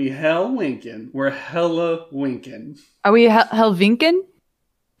 We hell winking. We're hella winking. Are we Helvinken?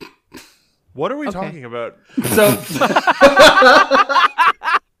 What are we talking about? So,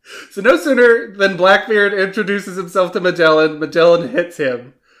 so no sooner than Blackbeard introduces himself to Magellan, Magellan hits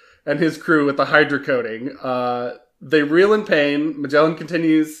him and his crew with the Hydra coating. They reel in pain. Magellan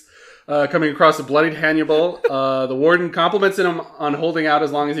continues coming across a bloodied Hannibal. The warden compliments him on holding out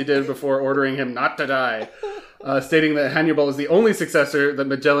as long as he did before ordering him not to die. Stating that Hannibal is the only successor that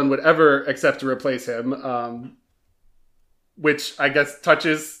Magellan would ever accept to replace him, which I guess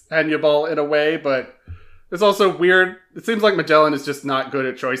touches Hannibal in a way, but it's also weird. It seems like Magellan is just not good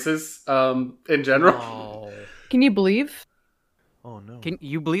at choices in general. Oh. Can you believe? Oh no. Can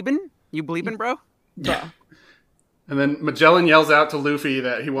you bleeping? You bleeping, bro? Yeah. And then Magellan yells out to Luffy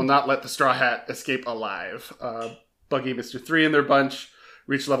that he will not let the Straw Hat escape alive. Buggy, Mr. 3 and their bunch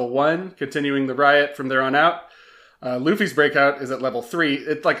reach level 1, continuing the riot from there on out. Luffy's breakout is at level 3.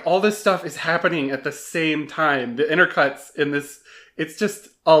 It's like all this stuff is happening at the same time. The intercuts in this, it's just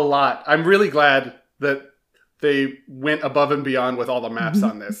a lot. I'm really glad that they went above and beyond with all the maps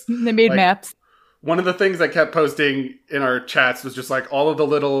on this. They made maps. One of the things I kept posting in our chats was just like all of the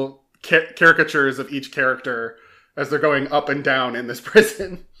little caricatures of each character as they're going up and down in this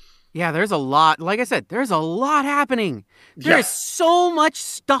prison. Yeah, there's a lot. Like I said, there's a lot happening. There's so much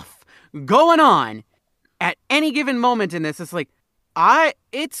stuff going on at any given moment in this. It's like,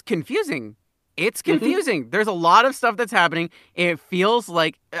 it's confusing. It's confusing. There's a lot of stuff that's happening. It feels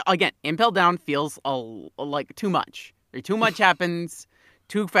like, again, Impel Down feels like too much. Too much happens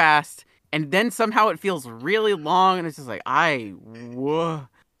too fast. And then somehow it feels really long. And it's just like,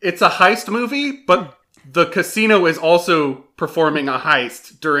 It's a heist movie, but the casino is also performing a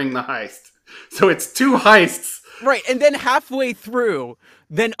heist during the heist. So it's two heists. Right. And then halfway through,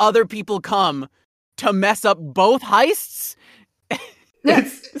 then other people come to mess up both heists.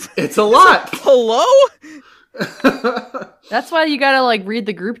 It's a lot. Hello? That's why you gotta like read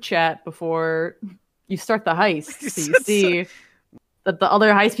the group chat before you start the heist, so you see that the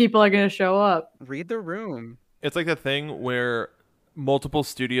other heist people are gonna show up. Read the room. It's like the thing where multiple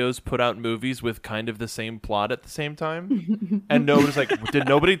studios put out movies with kind of the same plot at the same time, and nobody's like, did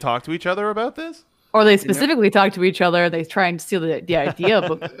nobody talk to each other about this? Or they specifically talk to each other. They try and steal the idea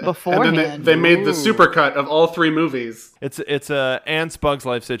beforehand. And then they made the supercut of all three movies. It's a Ants Bugs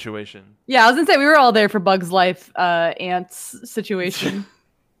Life situation. Yeah, I was gonna say we were all there for Bugs Life Ants situation.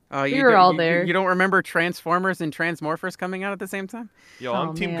 We were all there. You don't remember Transformers and Transmorphers coming out at the same time? Yo,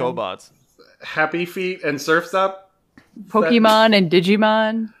 I'm Team man. GoBots. Happy Feet and Surf's Up. Pokemon and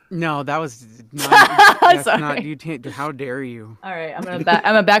Digimon. No, that was not. That's Sorry. not. How dare you? All right, I'm gonna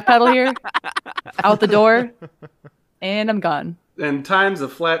backpedal here, out the door, and I'm gone. And time's a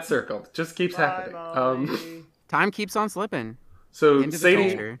flat circle. It just keeps happening. Time keeps on slipping. So Into the Sadie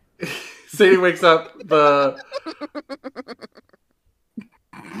culture. Sadie wakes up.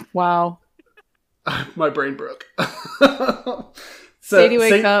 Wow. My brain broke. Sadie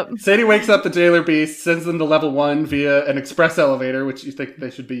wakes up. Sadie wakes up the Jailer Beast, sends them to level 1 via an express elevator, which you think they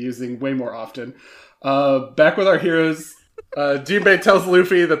should be using way more often. Back with our heroes, Jinbei tells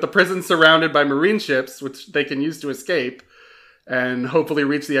Luffy that the prison's surrounded by marine ships, which they can use to escape, and hopefully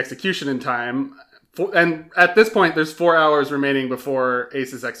reach the execution in time. And at this point, there's 4 hours remaining before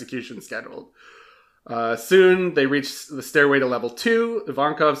Ace's execution scheduled. Soon, they reach the stairway to level 2.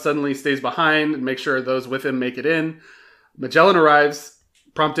 Ivankov suddenly stays behind and makes sure those with him make it in. Magellan arrives,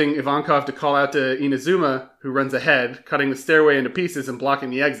 prompting Ivankov to call out to Inazuma, who runs ahead, cutting the stairway into pieces and blocking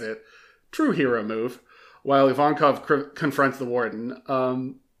the exit. True hero move, while Ivankov confronts the warden.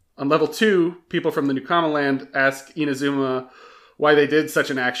 On level 2, people from the Nukama land ask Inazuma why they did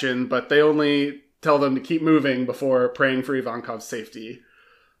such an action, but they only tell them to keep moving before praying for Ivankov's safety.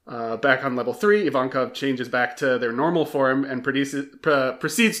 Back on level 3, Ivankov changes back to their normal form and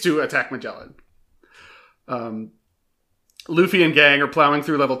proceeds to attack Magellan. Luffy and gang are plowing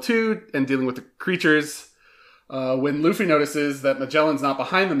through level 2 and dealing with the creatures. When Luffy notices that Magellan's not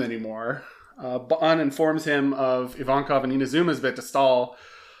behind them anymore, Bon informs him of Ivankov and Inazuma's bit to stall,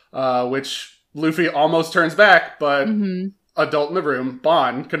 which Luffy almost turns back, but adult in the room,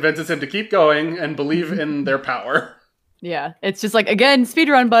 Bon, convinces him to keep going and believe in their power. Yeah, it's just like, again,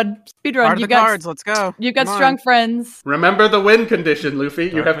 speedrun, bud. Speedrun. Part of the cards, let's go. You've got Come strong on. friends. Remember the win condition, Luffy.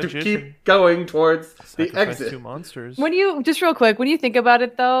 You Dark have to magician. keep going towards the Sacrifice exit. 2 monsters. When you, just real quick, when you think about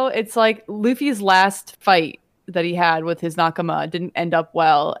it, though, it's like Luffy's last fight that he had with his Nakama didn't end up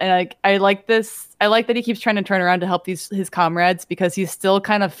well. And I like this. I like that he keeps trying to turn around to help his comrades, because he's still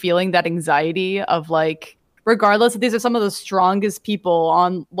kind of feeling that anxiety of, like, regardless if these are some of the strongest people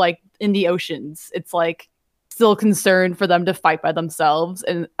on, like, in the oceans, it's like still concerned for them to fight by themselves.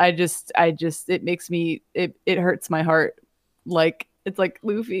 And I just it makes me, it hurts my heart. Like, it's like,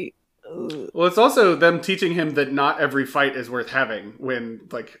 Luffy. Ugh. Well, it's also them teaching him that not every fight is worth having when,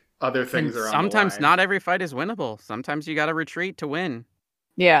 like, other things And are on sometimes the line. not every fight is winnable. Sometimes you gotta retreat to win.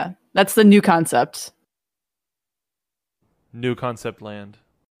 Yeah, that's the new concept. New concept land.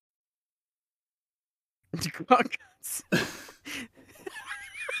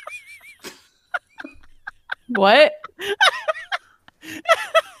 What?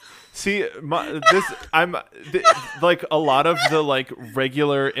 See, like a lot of the like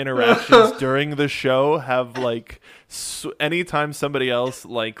regular interactions during the show have like anytime somebody else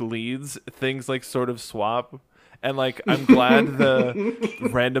like leads, things like sort of swap. And like, I'm glad the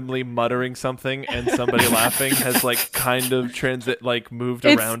randomly muttering something and somebody laughing has like kind of moved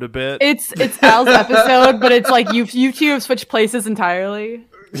around a bit. It's Al's episode, but it's like you two have switched places entirely.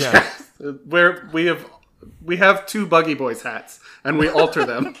 Yeah. Where we have 2 Buggy Boys hats, and we alter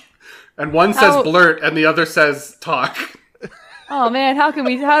them. And one says blurt, and the other says talk. Oh man, how do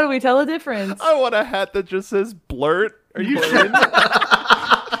we tell the difference? I want a hat that just says blurt. Are you kidding?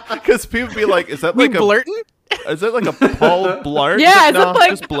 Because people be like, is that like blurting? Is that like a Paul Blart? Yeah, it's no, like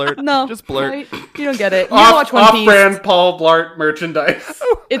just blurt. No, just blurt. right? You don't get it. You don't watch One Piece. Off-brand Paul Blart merchandise.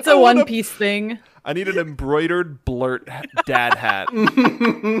 It's a One Piece thing. I need an embroidered blurt dad hat.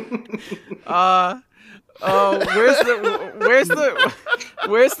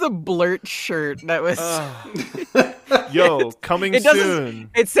 Where's the blurt shirt that was? Yo, coming soon.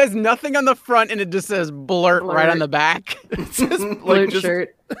 It says nothing on the front, and it just says blurt right on the back. It's just Blurt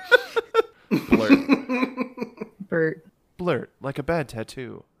shirt. Blurt. Blurt, like a bad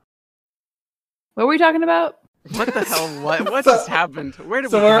tattoo. What were we talking about? What the hell? What just happened? Where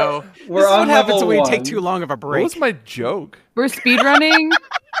did we go? We're This is on what happens level when we 1. take too long of a What break. was my joke? We're speedrunning.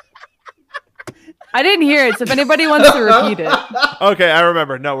 I didn't hear it, so if anybody wants to repeat it. Okay, I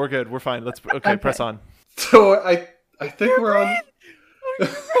remember. No, we're good. We're fine. Okay. Press on. So I think we're on.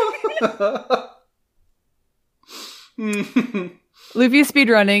 Luffy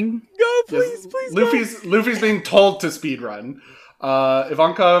speedrunning. Go, Yes, please. Luffy's being told to speedrun.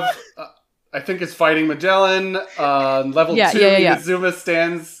 Ivankov, I think, is fighting Magellan. Level 2, Inazuma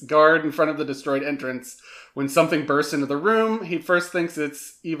stands guard in front of the destroyed entrance. When something bursts into the room, he first thinks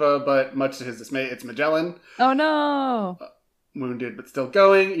it's Eva, but much to his dismay, it's Magellan. Oh no. Wounded, but still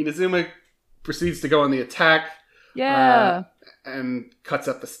going. Inazuma proceeds to go on the attack. Yeah. And cuts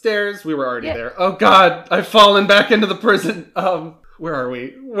up the stairs. We were already there. Oh god, I've fallen back into the prison. Where are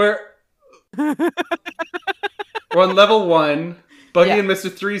we? We're on level 1. Buggy and Mr.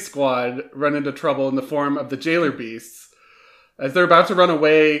 3 Squad run into trouble in the form of the jailer beasts. As they're about to run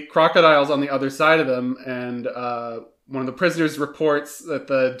away, crocodiles on the other side of them, and one of the prisoners reports that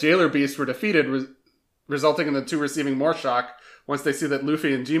the jailer beasts were defeated, resulting in the 2 receiving more shock once they see that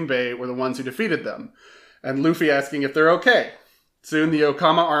Luffy and Jinbei were the ones who defeated them. And Luffy asking if they're okay. Soon the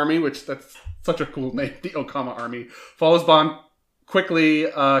Okama army, which that's such a cool name, the Okama army, follows Bon quickly,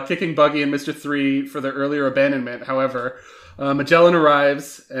 kicking Buggy and Mr. 3 for their earlier abandonment. However, Magellan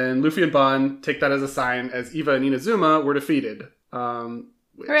arrives, and Luffy and Bon take that as a sign, as Eva and Inazuma were defeated.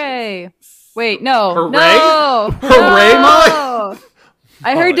 Hooray. Wait, no. Hooray? No. Hooray, no. Molly?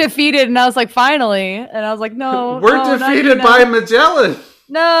 I heard defeated, and I was like, finally. And I was like, no. We're no, defeated by Magellan!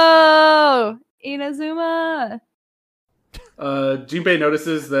 No! Inazuma! Jinbei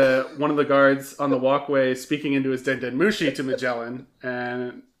notices that one of the guards on the walkway is speaking into his Dendenmushi to Magellan,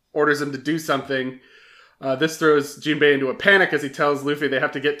 and orders him to do something. This throws Jinbei into a panic as he tells Luffy they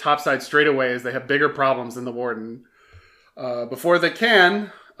have to get topside straight away as they have bigger problems than the warden. Before they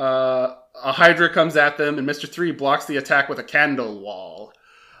can, a Hydra comes at them, and Mr. 3 blocks the attack with a candle wall.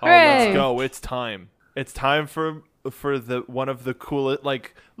 Oh, let's Hooray. go! It's time. It's time for the one of the coolest.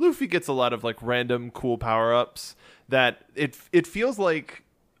 Like Luffy gets a lot of like random cool power ups that it feels like.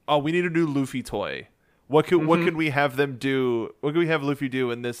 Oh, we need a new Luffy toy. What can we have them do? What can we have Luffy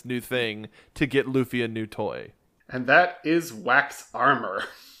do in this new thing to get Luffy a new toy? And that is wax armor.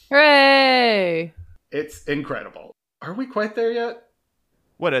 Hooray! It's incredible. Are we quite there yet?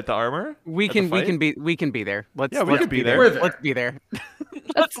 What, at the armor? We At the can fight? be there. Let's Yeah, we let's can be there. there. We're there. Let's be there.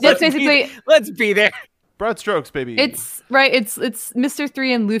 That's basically Let's be there. Broad strokes, baby. it's right. It's Mr.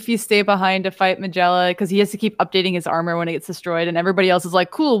 3 and Luffy stay behind to fight Magella because he has to keep updating his armor when it gets destroyed, and everybody else is like,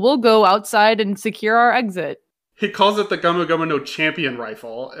 "Cool, we'll go outside and secure our exit." He calls it the Gomu Gomu no Champion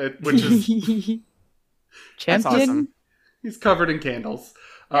Rifle, which is That's Champion. awesome. he's covered in candles.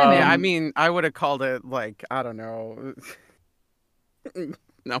 Yeah, man. I mean, I would have called it like I don't know.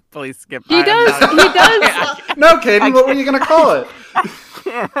 No, please skip. He does. He does. No, Kaden, what were you going to call it?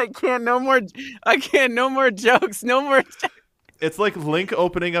 I can't. No more. I can't. No more jokes. No more. It's like Link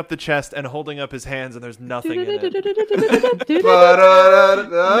opening up the chest and holding up his hands, and there's nothing in it.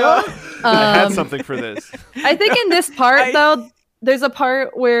 I had something for this. I think in this part though, there's a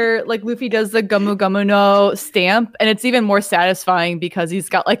part where like Luffy does the Gomu Gomu no stamp, and it's even more satisfying because he's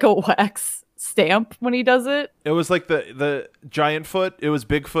got like a wax stamp when he does it. It was like the giant foot. It was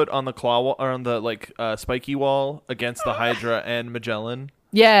Bigfoot on the claw wall, or on the like spiky wall against the Hydra and Magellan.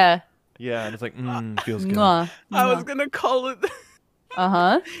 Yeah. Yeah, and it's like, feels good. Mwah. I was gonna call it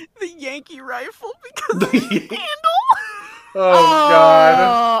Uh-huh. the Yankee rifle because of the handle. Oh,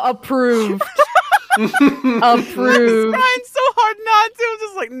 God. Approved. I was Approved. trying so hard not to. I was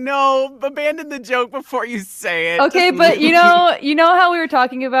just like, no, abandon the joke before you say it. Okay, Just- but you know how we were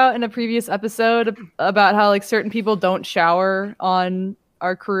talking about in a previous episode about how like certain people don't shower on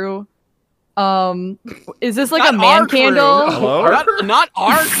our crew? Is this like Not a man our crew. candle? Hello? Not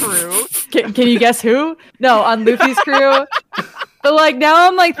our crew. Can you guess who? No, on Luffy's crew. But like now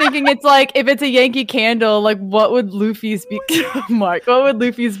I'm like thinking it's like if it's a Yankee candle, like what would Luffy's be Mark? What would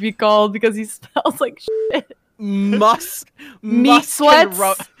Luffy's be called? Because he smells like shit. Musk, Meat musk and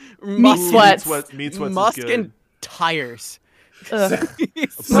sweats? musk, sweats. Meat sweats musk is good. and tires. Ugh.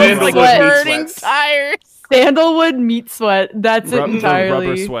 Sandalwood Sweat. meat Burning sweats. tires. Sandalwood meat sweat. That's it Rubber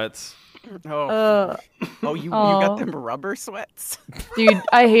entirely. sweats. Oh, you Aw. got them rubber sweats. Dude,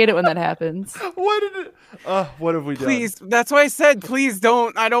 I hate it when that happens. What have we done? Please, that's why I said, please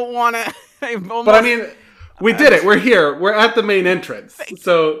don't. I don't want to. But I mean, we did it. We're here. We're at the main entrance.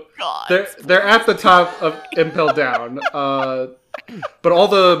 So God. they're at the top of Impel Down. But all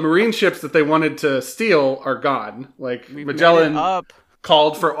the marine ships that they wanted to steal are gone. Like We've made it Magellan up.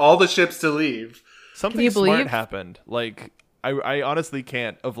 called for all the ships to leave. Something you smart believe? happened. Like I honestly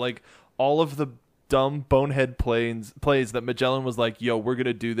can't. Of like all of the dumb bonehead plays that Magellan was like, yo, we're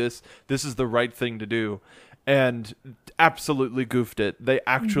gonna do this. This is the right thing to do, and absolutely goofed it. They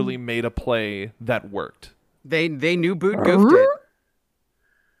actually made a play that worked. They knew Boot goofed it.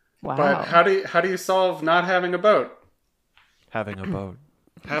 Wow. But how do you solve not having a boat? Having a boat.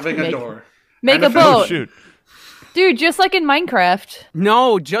 Having a Make- door. Make And a a Oh boat. shoot! Dude, just like in Minecraft.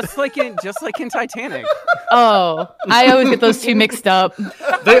 No, just like in Titanic. Oh, I always get those two mixed up.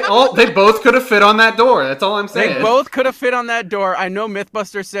 They both could have fit on that door. That's all I'm saying. They both could have fit on that door. I know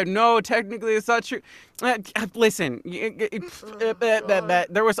MythBusters said no. Technically, it's not true. Listen,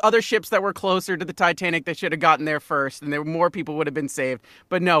 there was other ships that were closer to the Titanic that should have gotten there first, and there more people would have been saved.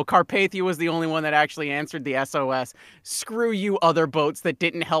 But no, Carpathia was the only one that actually answered the SOS. Screw you, other boats that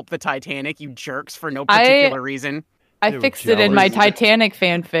didn't help the Titanic, you jerks, for no particular reason. I They were fixed it in my jealous. Titanic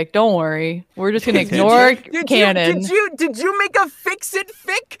fanfic. Don't worry. We're just gonna ignore canon. Did you make a fix-it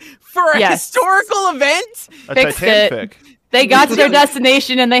fic for a Yes. historical event? A Fixed Titanic. They got to their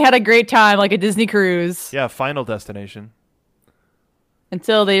destination and they had a great time, like a Disney cruise, Yeah, Final Destination.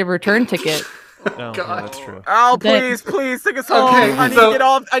 until they return ticket. No, yeah, God. that's true. Oh, Then- please take us home. Okay, I need so- to get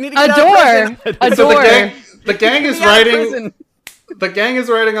off. I need to A get out of door. prison. A So door. the gang is Get out of riding. prison. The gang is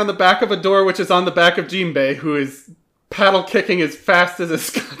riding on the back of a door, which is on the back of Jinbei, who is paddle kicking as fast as his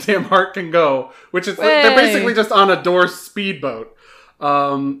goddamn heart can go. Which is they're Way. basically just on a door speedboat,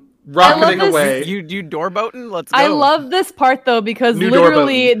 rocketing this. away. You door boating? Let's go. I love this part though because New door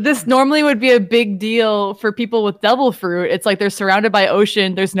literally button. this normally would be a big deal for people with devil fruit. It's like they're surrounded by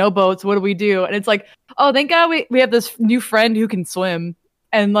ocean, there's no boats, what do we do? And it's like, oh, thank God we have this new friend who can swim.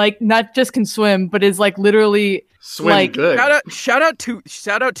 And like not just can swim, but is like literally Swim like- good. Shout out to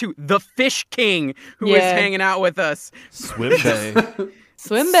the Fish King who is Yeah. hanging out with us. Swim Bay.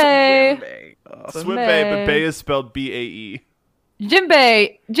 swim bay. Bay. Swim Bay, but Bay is spelled BAE.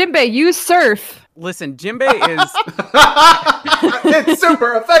 Jinbei, you surf. Listen, Jinbei is. It's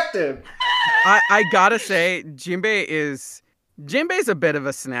super effective. I gotta say, Jinbei's a bit of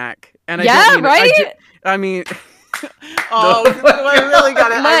a snack, and Yeah, right? I mean, oh, I really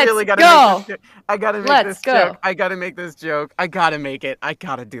gotta make this joke. I gotta make this joke. I gotta make this joke. I gotta make it. I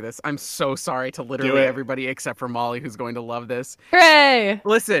gotta do this. I'm so sorry to literally everybody except for Molly, who's going to love this. Hooray!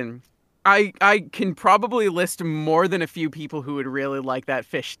 Listen, I can probably list more than a few people who would really like that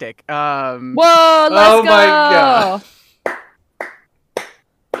fish stick. Whoa, let's go! My God.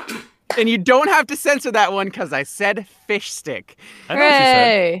 And you don't have to censor that one because I said fish stick. I know what you said.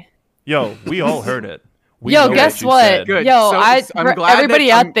 Hooray! Yo, we all heard it. We Yo, know guess you what? said. Good. Yo, So- I so I'm for glad everybody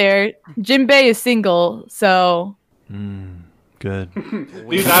that out there, Jinbei is single, so Good.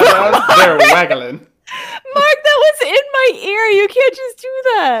 These eyebrows, they're waggling. Mark, that was in my ear. You can't just do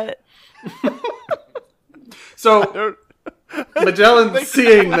that. So, Magellan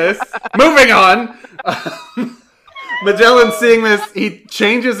seeing this, moving on. Magellan seeing this, he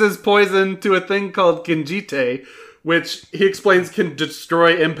changes his poison to a thing called Genjite, which he explains can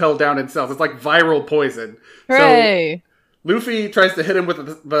destroy Impel down in cells. It's like viral poison. Hooray! So, Luffy tries to hit him with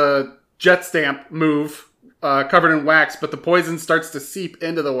the jet stamp move, covered in wax, but the poison starts to seep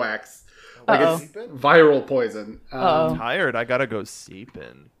into the wax. Like it's viral poison. Uh-oh. Tired. I gotta go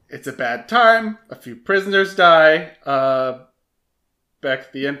seeping. It's a bad time. A few prisoners die. Back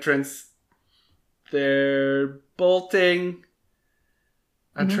at the entrance, they're bolting.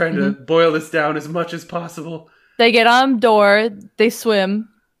 I'm trying to boil this down as much as possible. They get on door. They swim.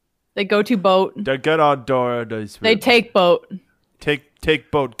 They go to boat. They get on door. They take boat.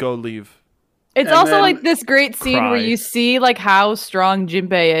 Take boat. Go leave. It's And also then like this great scene cry. where you see like how strong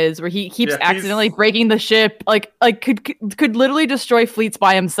Jinbei is, where he keeps accidentally breaking the ship, like could literally destroy fleets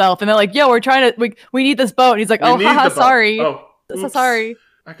by himself. And they're like, "Yo, we're trying to we need this boat." And he's like, "Oh, We need haha, the boat. sorry, Oh, so oops. sorry."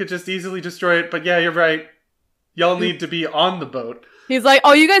 I could just easily destroy it, but yeah, you're right. Y'all need to be on the boat. He's like,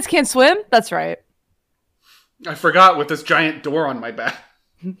 "Oh, you guys can't swim? That's right." I forgot with this giant door on my back.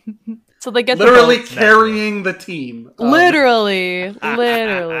 So they get Literally the boat. carrying the team. Literally.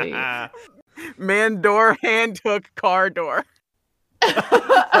 Man door, hand hook, car door.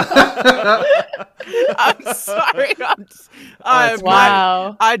 I'm sorry.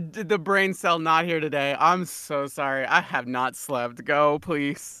 Wow. The brain cell not here today. I'm so sorry. I have not slept. Go,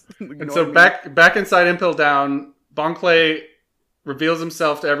 please. And so back inside Impel Down, Bon Clay reveals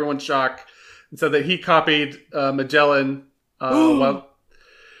himself to everyone's shock and said that he copied Magellan.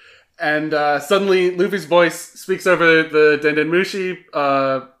 And suddenly Luffy's voice speaks over the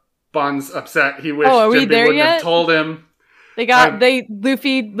Dendenmushi. Bon's upset. He wished are we Jinbei there wouldn't yet? have told him. He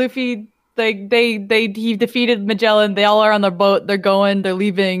defeated Magellan. They all are on their boat. They're going, they're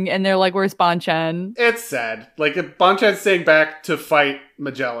leaving, and they're like, "Where's Bonchan?" It's sad. Like, if Bonchan's staying back to fight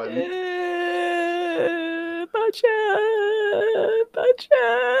Magellan. Bonchan.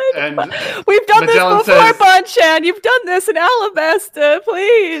 And We've done Magellan this before, says- Bonchan. You've done this in Alabasta,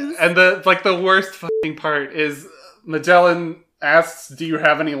 please. And the worst fucking part is Magellan asks, "Do you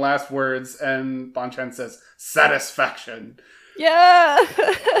have any last words?" And Bonchan says, "Satisfaction." Yeah,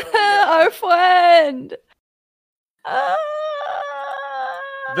 our friend.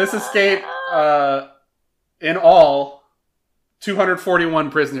 This escape, in all,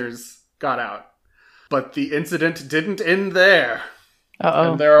 241 prisoners got out. But the incident didn't end there.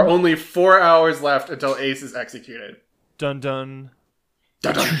 Uh-oh. And there are only 4 hours left until Ace is executed. Dun dun.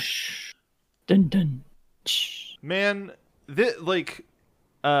 Dun dun. Dun dun. Man, Kaden,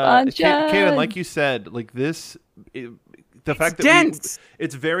 Bonchan. like you said, like this, the fact that dense.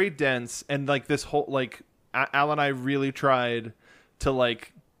 it's very dense, and like this whole like Al and I really tried to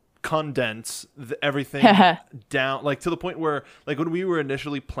like condense everything down, like to the point where like when we were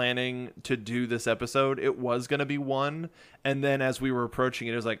initially planning to do this episode, it was gonna be one, and then as we were approaching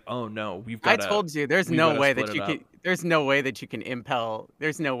it, it was like, oh no, we've got. I told you, there's no way that you can. There's no way that you can impel.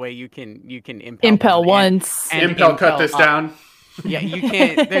 There's no way you can impel. Impel down once. and Impel cut this up. down. Yeah, you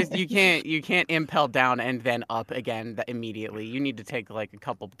can't. You can't impel down and then up again immediately. You need to take like a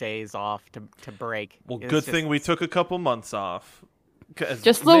couple days off to break. Well, It's good just- thing we took a couple months off. 'Cause,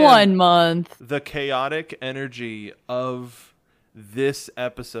 Just the man, 1 month. The chaotic energy of this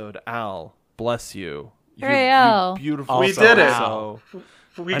episode, Al, bless you. Hooray, Al. Beautiful. We did it. So,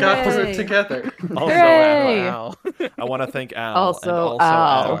 We I got know. through Hooray. it together. also, Hooray. Wow. I want to thank Al. Also, and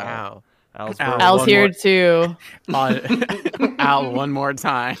Al. Wow. Al's, Al. very- Al's one here more- too. Al, one more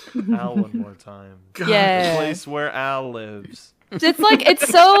time. Al one more time. Yeah. The place where Al lives. It's like it's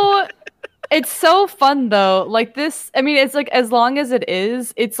so It's so fun though. Like this, I mean, it's like as long as it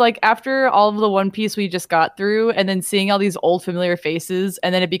is, it's like after all of the One Piece we just got through, and then seeing all these old familiar faces,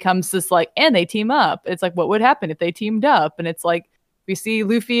 and then it becomes this like, and they team up. It's like, what would happen if they teamed up? And it's like we see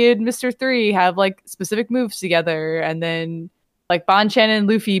Luffy and Mr. Three have like specific moves together, and then like Bonchan and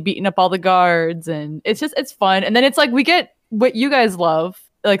Luffy beating up all the guards, and it's fun. And then it's like we get what you guys love,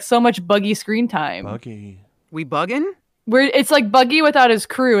 like so much Buggy screen time. Buggy. We bugging? Where it's like Buggy without his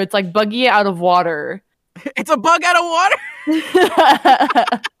crew. It's like Buggy out of water. It's a bug out of water.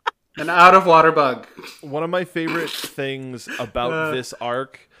 An out of water bug. One of my favorite things about this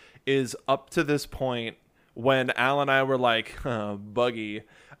arc is up to this point when Al and I were like, Buggy.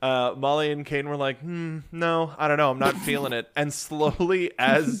 Molly and Kane were like, no, I don't know. I'm not feeling it. And slowly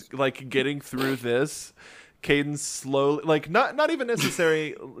as like getting through this, Caden slowly, like not even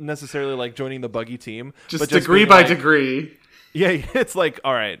necessarily like joining the Buggy team, Just but degree being by like, degree. Yeah, it's like,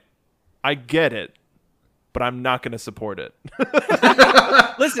 all right, I get it, but I'm not going to support it.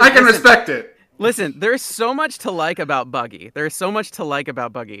 Listen, I can respect it. Listen, there's so much to like about Buggy.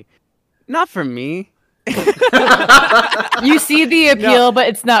 Not for me. You see the appeal, but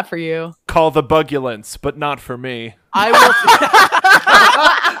it's not for you. Call the Bugulence, but not for me. I will.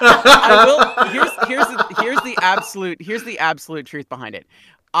 Here's the absolute truth behind it.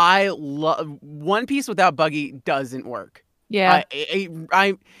 I love One Piece without Buggy doesn't work. Yeah.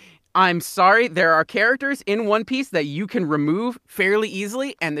 I'm sorry. There are characters in One Piece that you can remove fairly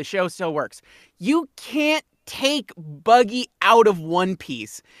easily, and the show still works. You can't take Buggy out of One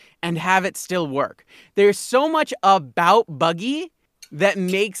Piece and have it still work. There's so much about Buggy that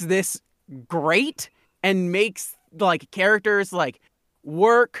makes this great and makes like characters like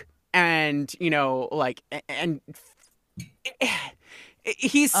work, and and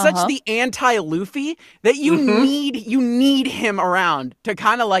he's such the anti-Luffy that you need him around to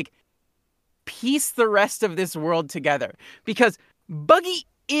kind of like piece the rest of this world together, because Buggy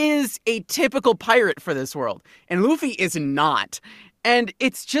is a typical pirate for this world and Luffy is not. And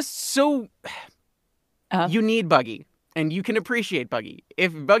it's just so you need Buggy, and you can appreciate Buggy.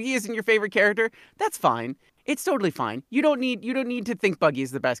 If Buggy isn't your favorite character, that's fine. It's totally fine. You don't need to think Buggy is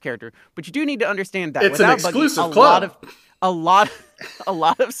the best character, but you do need to understand that it's an without exclusive Buggy, club. a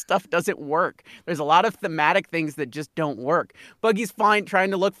lot of stuff doesn't work. There's a lot of thematic things that just don't work. Buggy's fine trying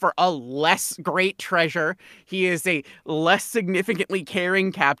to look for a less great treasure. He is a less significantly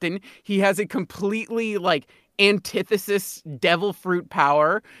caring captain. He has a completely like antithesis devil fruit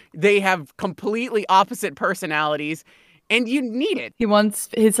power. They have completely opposite personalities, and you need it. He wants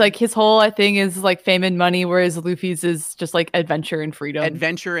his whole thing is like fame and money, whereas Luffy's is just like adventure and freedom.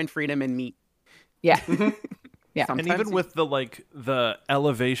 Adventure and freedom and meat. Yeah. Yeah. And even with the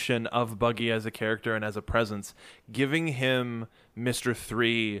elevation of Buggy as a character and as a presence, giving him Mr.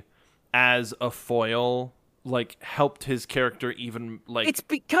 3 as a foil like helped his character even like it's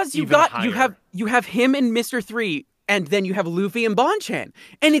because you have him and Mr. 3, and then you have Luffy and Bonchan,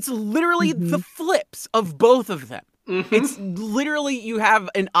 and it's literally the flips of both of them. It's literally you have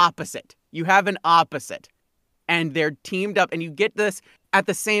an opposite, and they're teamed up, and you get this at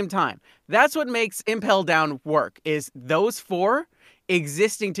the same time. That's what makes Impel Down work, is those four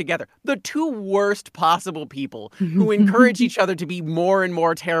existing together. The two worst possible people who encourage each other to be more and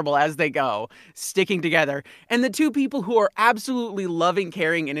more terrible as they go, sticking together. And the two people who are absolutely loving,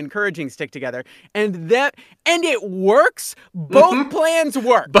 caring, and encouraging stick together. And it works. Both plans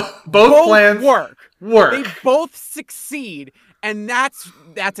work. Both plans work. They both succeed. And that's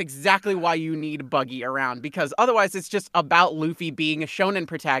exactly why you need Buggy around, because otherwise it's just about Luffy being a shonen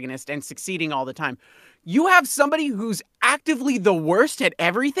protagonist and succeeding all the time. You have somebody who's actively the worst at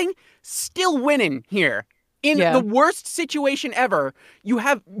everything still winning here. In the worst situation ever, you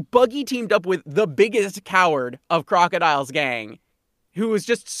have Buggy teamed up with the biggest coward of Crocodile's gang, who is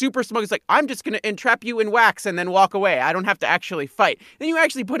just super smug. It's like, I'm just going to entrap you in wax and then walk away. I don't have to actually fight. Then you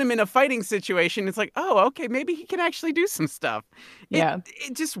actually put him in a fighting situation. It's like, oh, okay, maybe he can actually do some stuff. It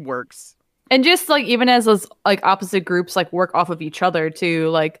just works. And just like even as those like opposite groups like work off of each other too,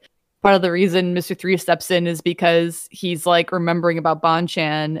 like part of the reason Mr. 3 steps in is because he's like remembering about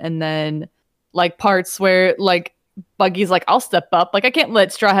Bonchan, and then like parts where like Buggy's like, I'll step up. Like I can't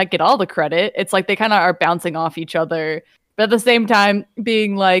let Straw Hat get all the credit. It's like they kind of are bouncing off each other. But at the same time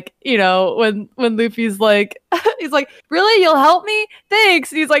being like, when Luffy's like, he's like, really? You'll help me?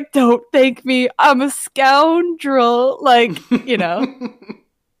 Thanks. And he's like, don't thank me. I'm a scoundrel. Like,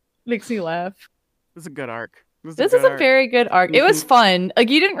 makes me laugh. This is a good arc. This is a very good arc. It was fun.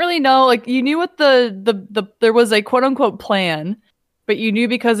 Like you didn't really know, like you knew what there was a quote unquote plan, but you knew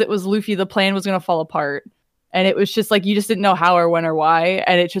because it was Luffy, the plan was going to fall apart. and it was just like you just didn't know how or when or why,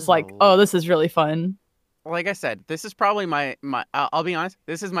 and it's just like, oh, this is really fun. Like I said, this is probably my I'll be honest,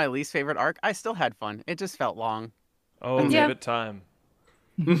 this is my least favorite arc. I still had fun. It just felt long. Oh, Yeah. give it time.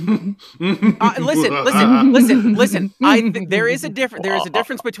 Listen. There is a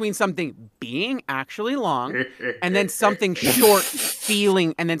difference between something being actually long and then something short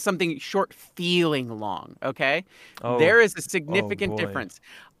feeling long. Okay, there is a significant difference.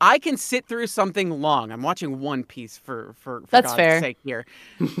 I can sit through something long. I'm watching One Piece for That's God's fair. sake here,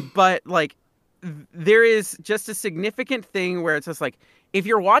 but like there is just a significant thing where it's just like if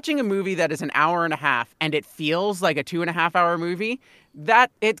you're watching a movie that is an hour and a half and it feels like a 2.5 hour movie,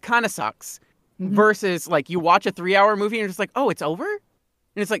 that it kind of sucks. Versus like you watch a 3 hour movie and you're just like, oh, it's over? And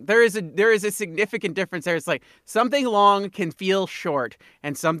it's like there is a significant difference there. It's like something long can feel short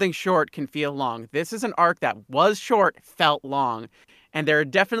and something short can feel long. This is an arc that was short, felt long. And there are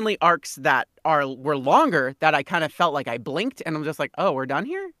definitely arcs that were longer that I kind of felt like I blinked and I'm just like, oh, we're done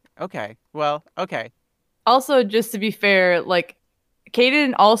here? Okay. Well, okay. Also, just to be fair, like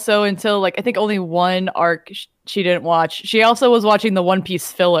Kaden also until like I think only one arc she didn't watch. She also was watching the One Piece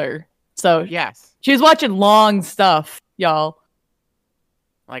filler. So yes, she was watching long stuff, y'all.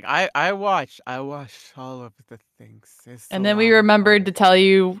 Like I watched all of the things. And then we remembered to tell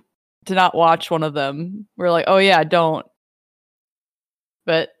you to not watch one of them. We're like, oh yeah, don't.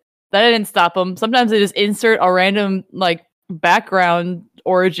 But that didn't stop them. Sometimes they just insert a random like background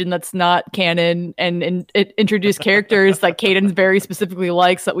origin that's not canon and it introduce characters that Caden very specifically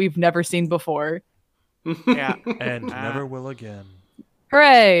likes that we've never seen before. Yeah. And never will again.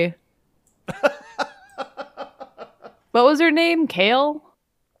 Hooray! What was her name? Kale?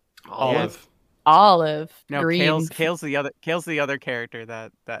 Olive. Olive. No, Green. Kale's the other character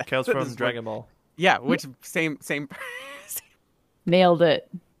that Kale's from Dragon Ball. Yeah, which same. Nailed it.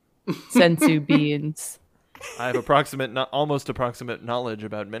 Sensu beans. I have almost approximate knowledge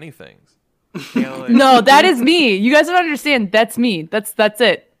about many things. No, that is me. You guys don't understand. That's me. That's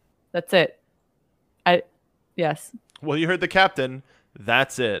it. That's it. Yes. Well, you heard the captain.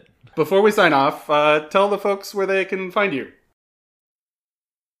 That's it. Before we sign off, tell the folks where they can find you.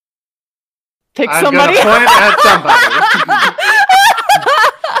 Pick I'm somebody. gonna point at somebody.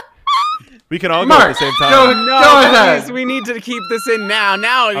 We can all go Mark, at the same time. go ahead. Please, we need to keep this in now.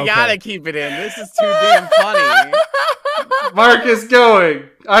 Now we Okay. gotta keep it in. This is too damn funny. Mark is going.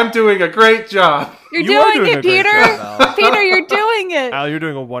 I'm doing a great job. You're You are doing doing it, a great Peter. job, Al. Peter, you're doing it. Al, you're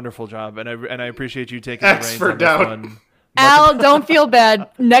doing a wonderful job, and I appreciate you taking the reins Expert on this down. one. Al, don't feel bad.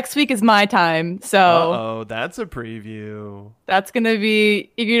 Next week is my time, so Uh-oh, that's a preview. that's gonna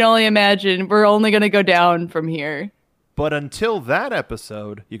be. You can only imagine. We're only gonna go down from here. But until that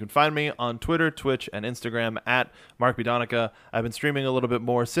episode, you can find me on Twitter, Twitch, and Instagram at Mark B. Donica. I've been streaming a little bit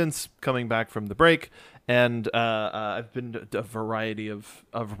more since coming back from the break, and I've been to a variety of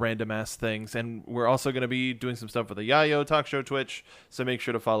random-ass things. And we're also going to be doing some stuff with the Yayo Talk Show Twitch, so make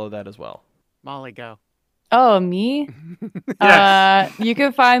sure to follow that as well. Molly, go. Oh, me? Yes. You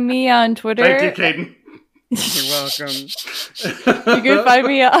can find me on Twitter. Thank you, Caden. You're welcome. You can find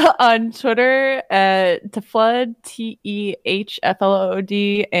me on Twitter at Teflood,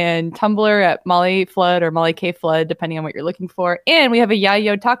 TEHFLOOD, and Tumblr at Molly Flood or Molly K Flood, depending on what you're looking for. And we have a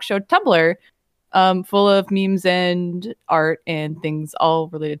Yayo Talk Show Tumblr full of memes and art and things all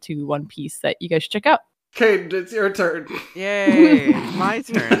related to One Piece that you guys should check out. Caden, it's your turn. Yay, my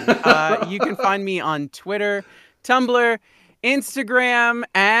turn. You can find me on Twitter, Tumblr, Instagram,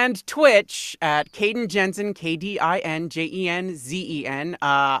 and Twitch at Caden Jensen, KDINJENZEN.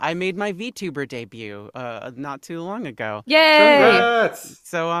 I made my VTuber debut not too long ago. Yay! Congrats.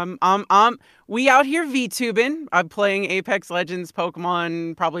 So we out here VTubing. I'm playing Apex Legends,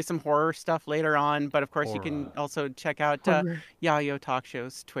 Pokemon, probably some horror stuff later on. But of course, you can also check out Yayo Talk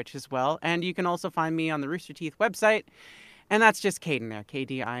Show's Twitch as well. And you can also find me on the Rooster Teeth website. And that's just Caden there,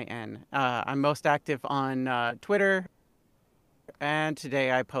 KDIN. I'm most active on Twitter. And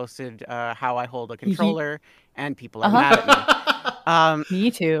today I posted how I hold a controller, and people are mad at me. Me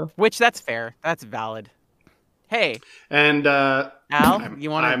too. Which that's fair. That's valid. Hey, And Al,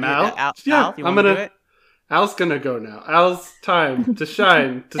 you want to? I'm Al. Al, Yeah, you I'm wanna gonna. do it? Al's gonna go now. Al's time to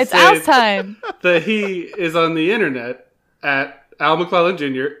shine. To It's say Al's time. that he is on the internet at Al McClellan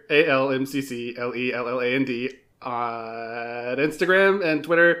Jr. ALMCCLELLAND on Instagram and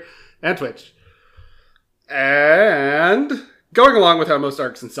Twitter and Twitch. And going along with how most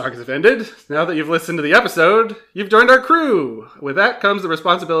arcs and sagas have ended, now that you've listened to the episode, you've joined our crew. With that comes the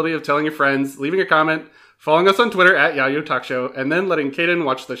responsibility of telling your friends, leaving a comment, following us on Twitter at Yayo Talk Show, and then letting Caden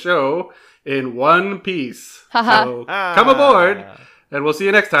watch the show in one piece. Haha. So come aboard, and we'll see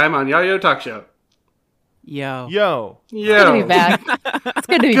you next time on Yayo Talk Show. Yo. Yo. Good to be Yo. back. It's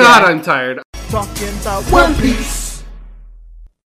good to be God, back. I'm tired. Talking about One Piece.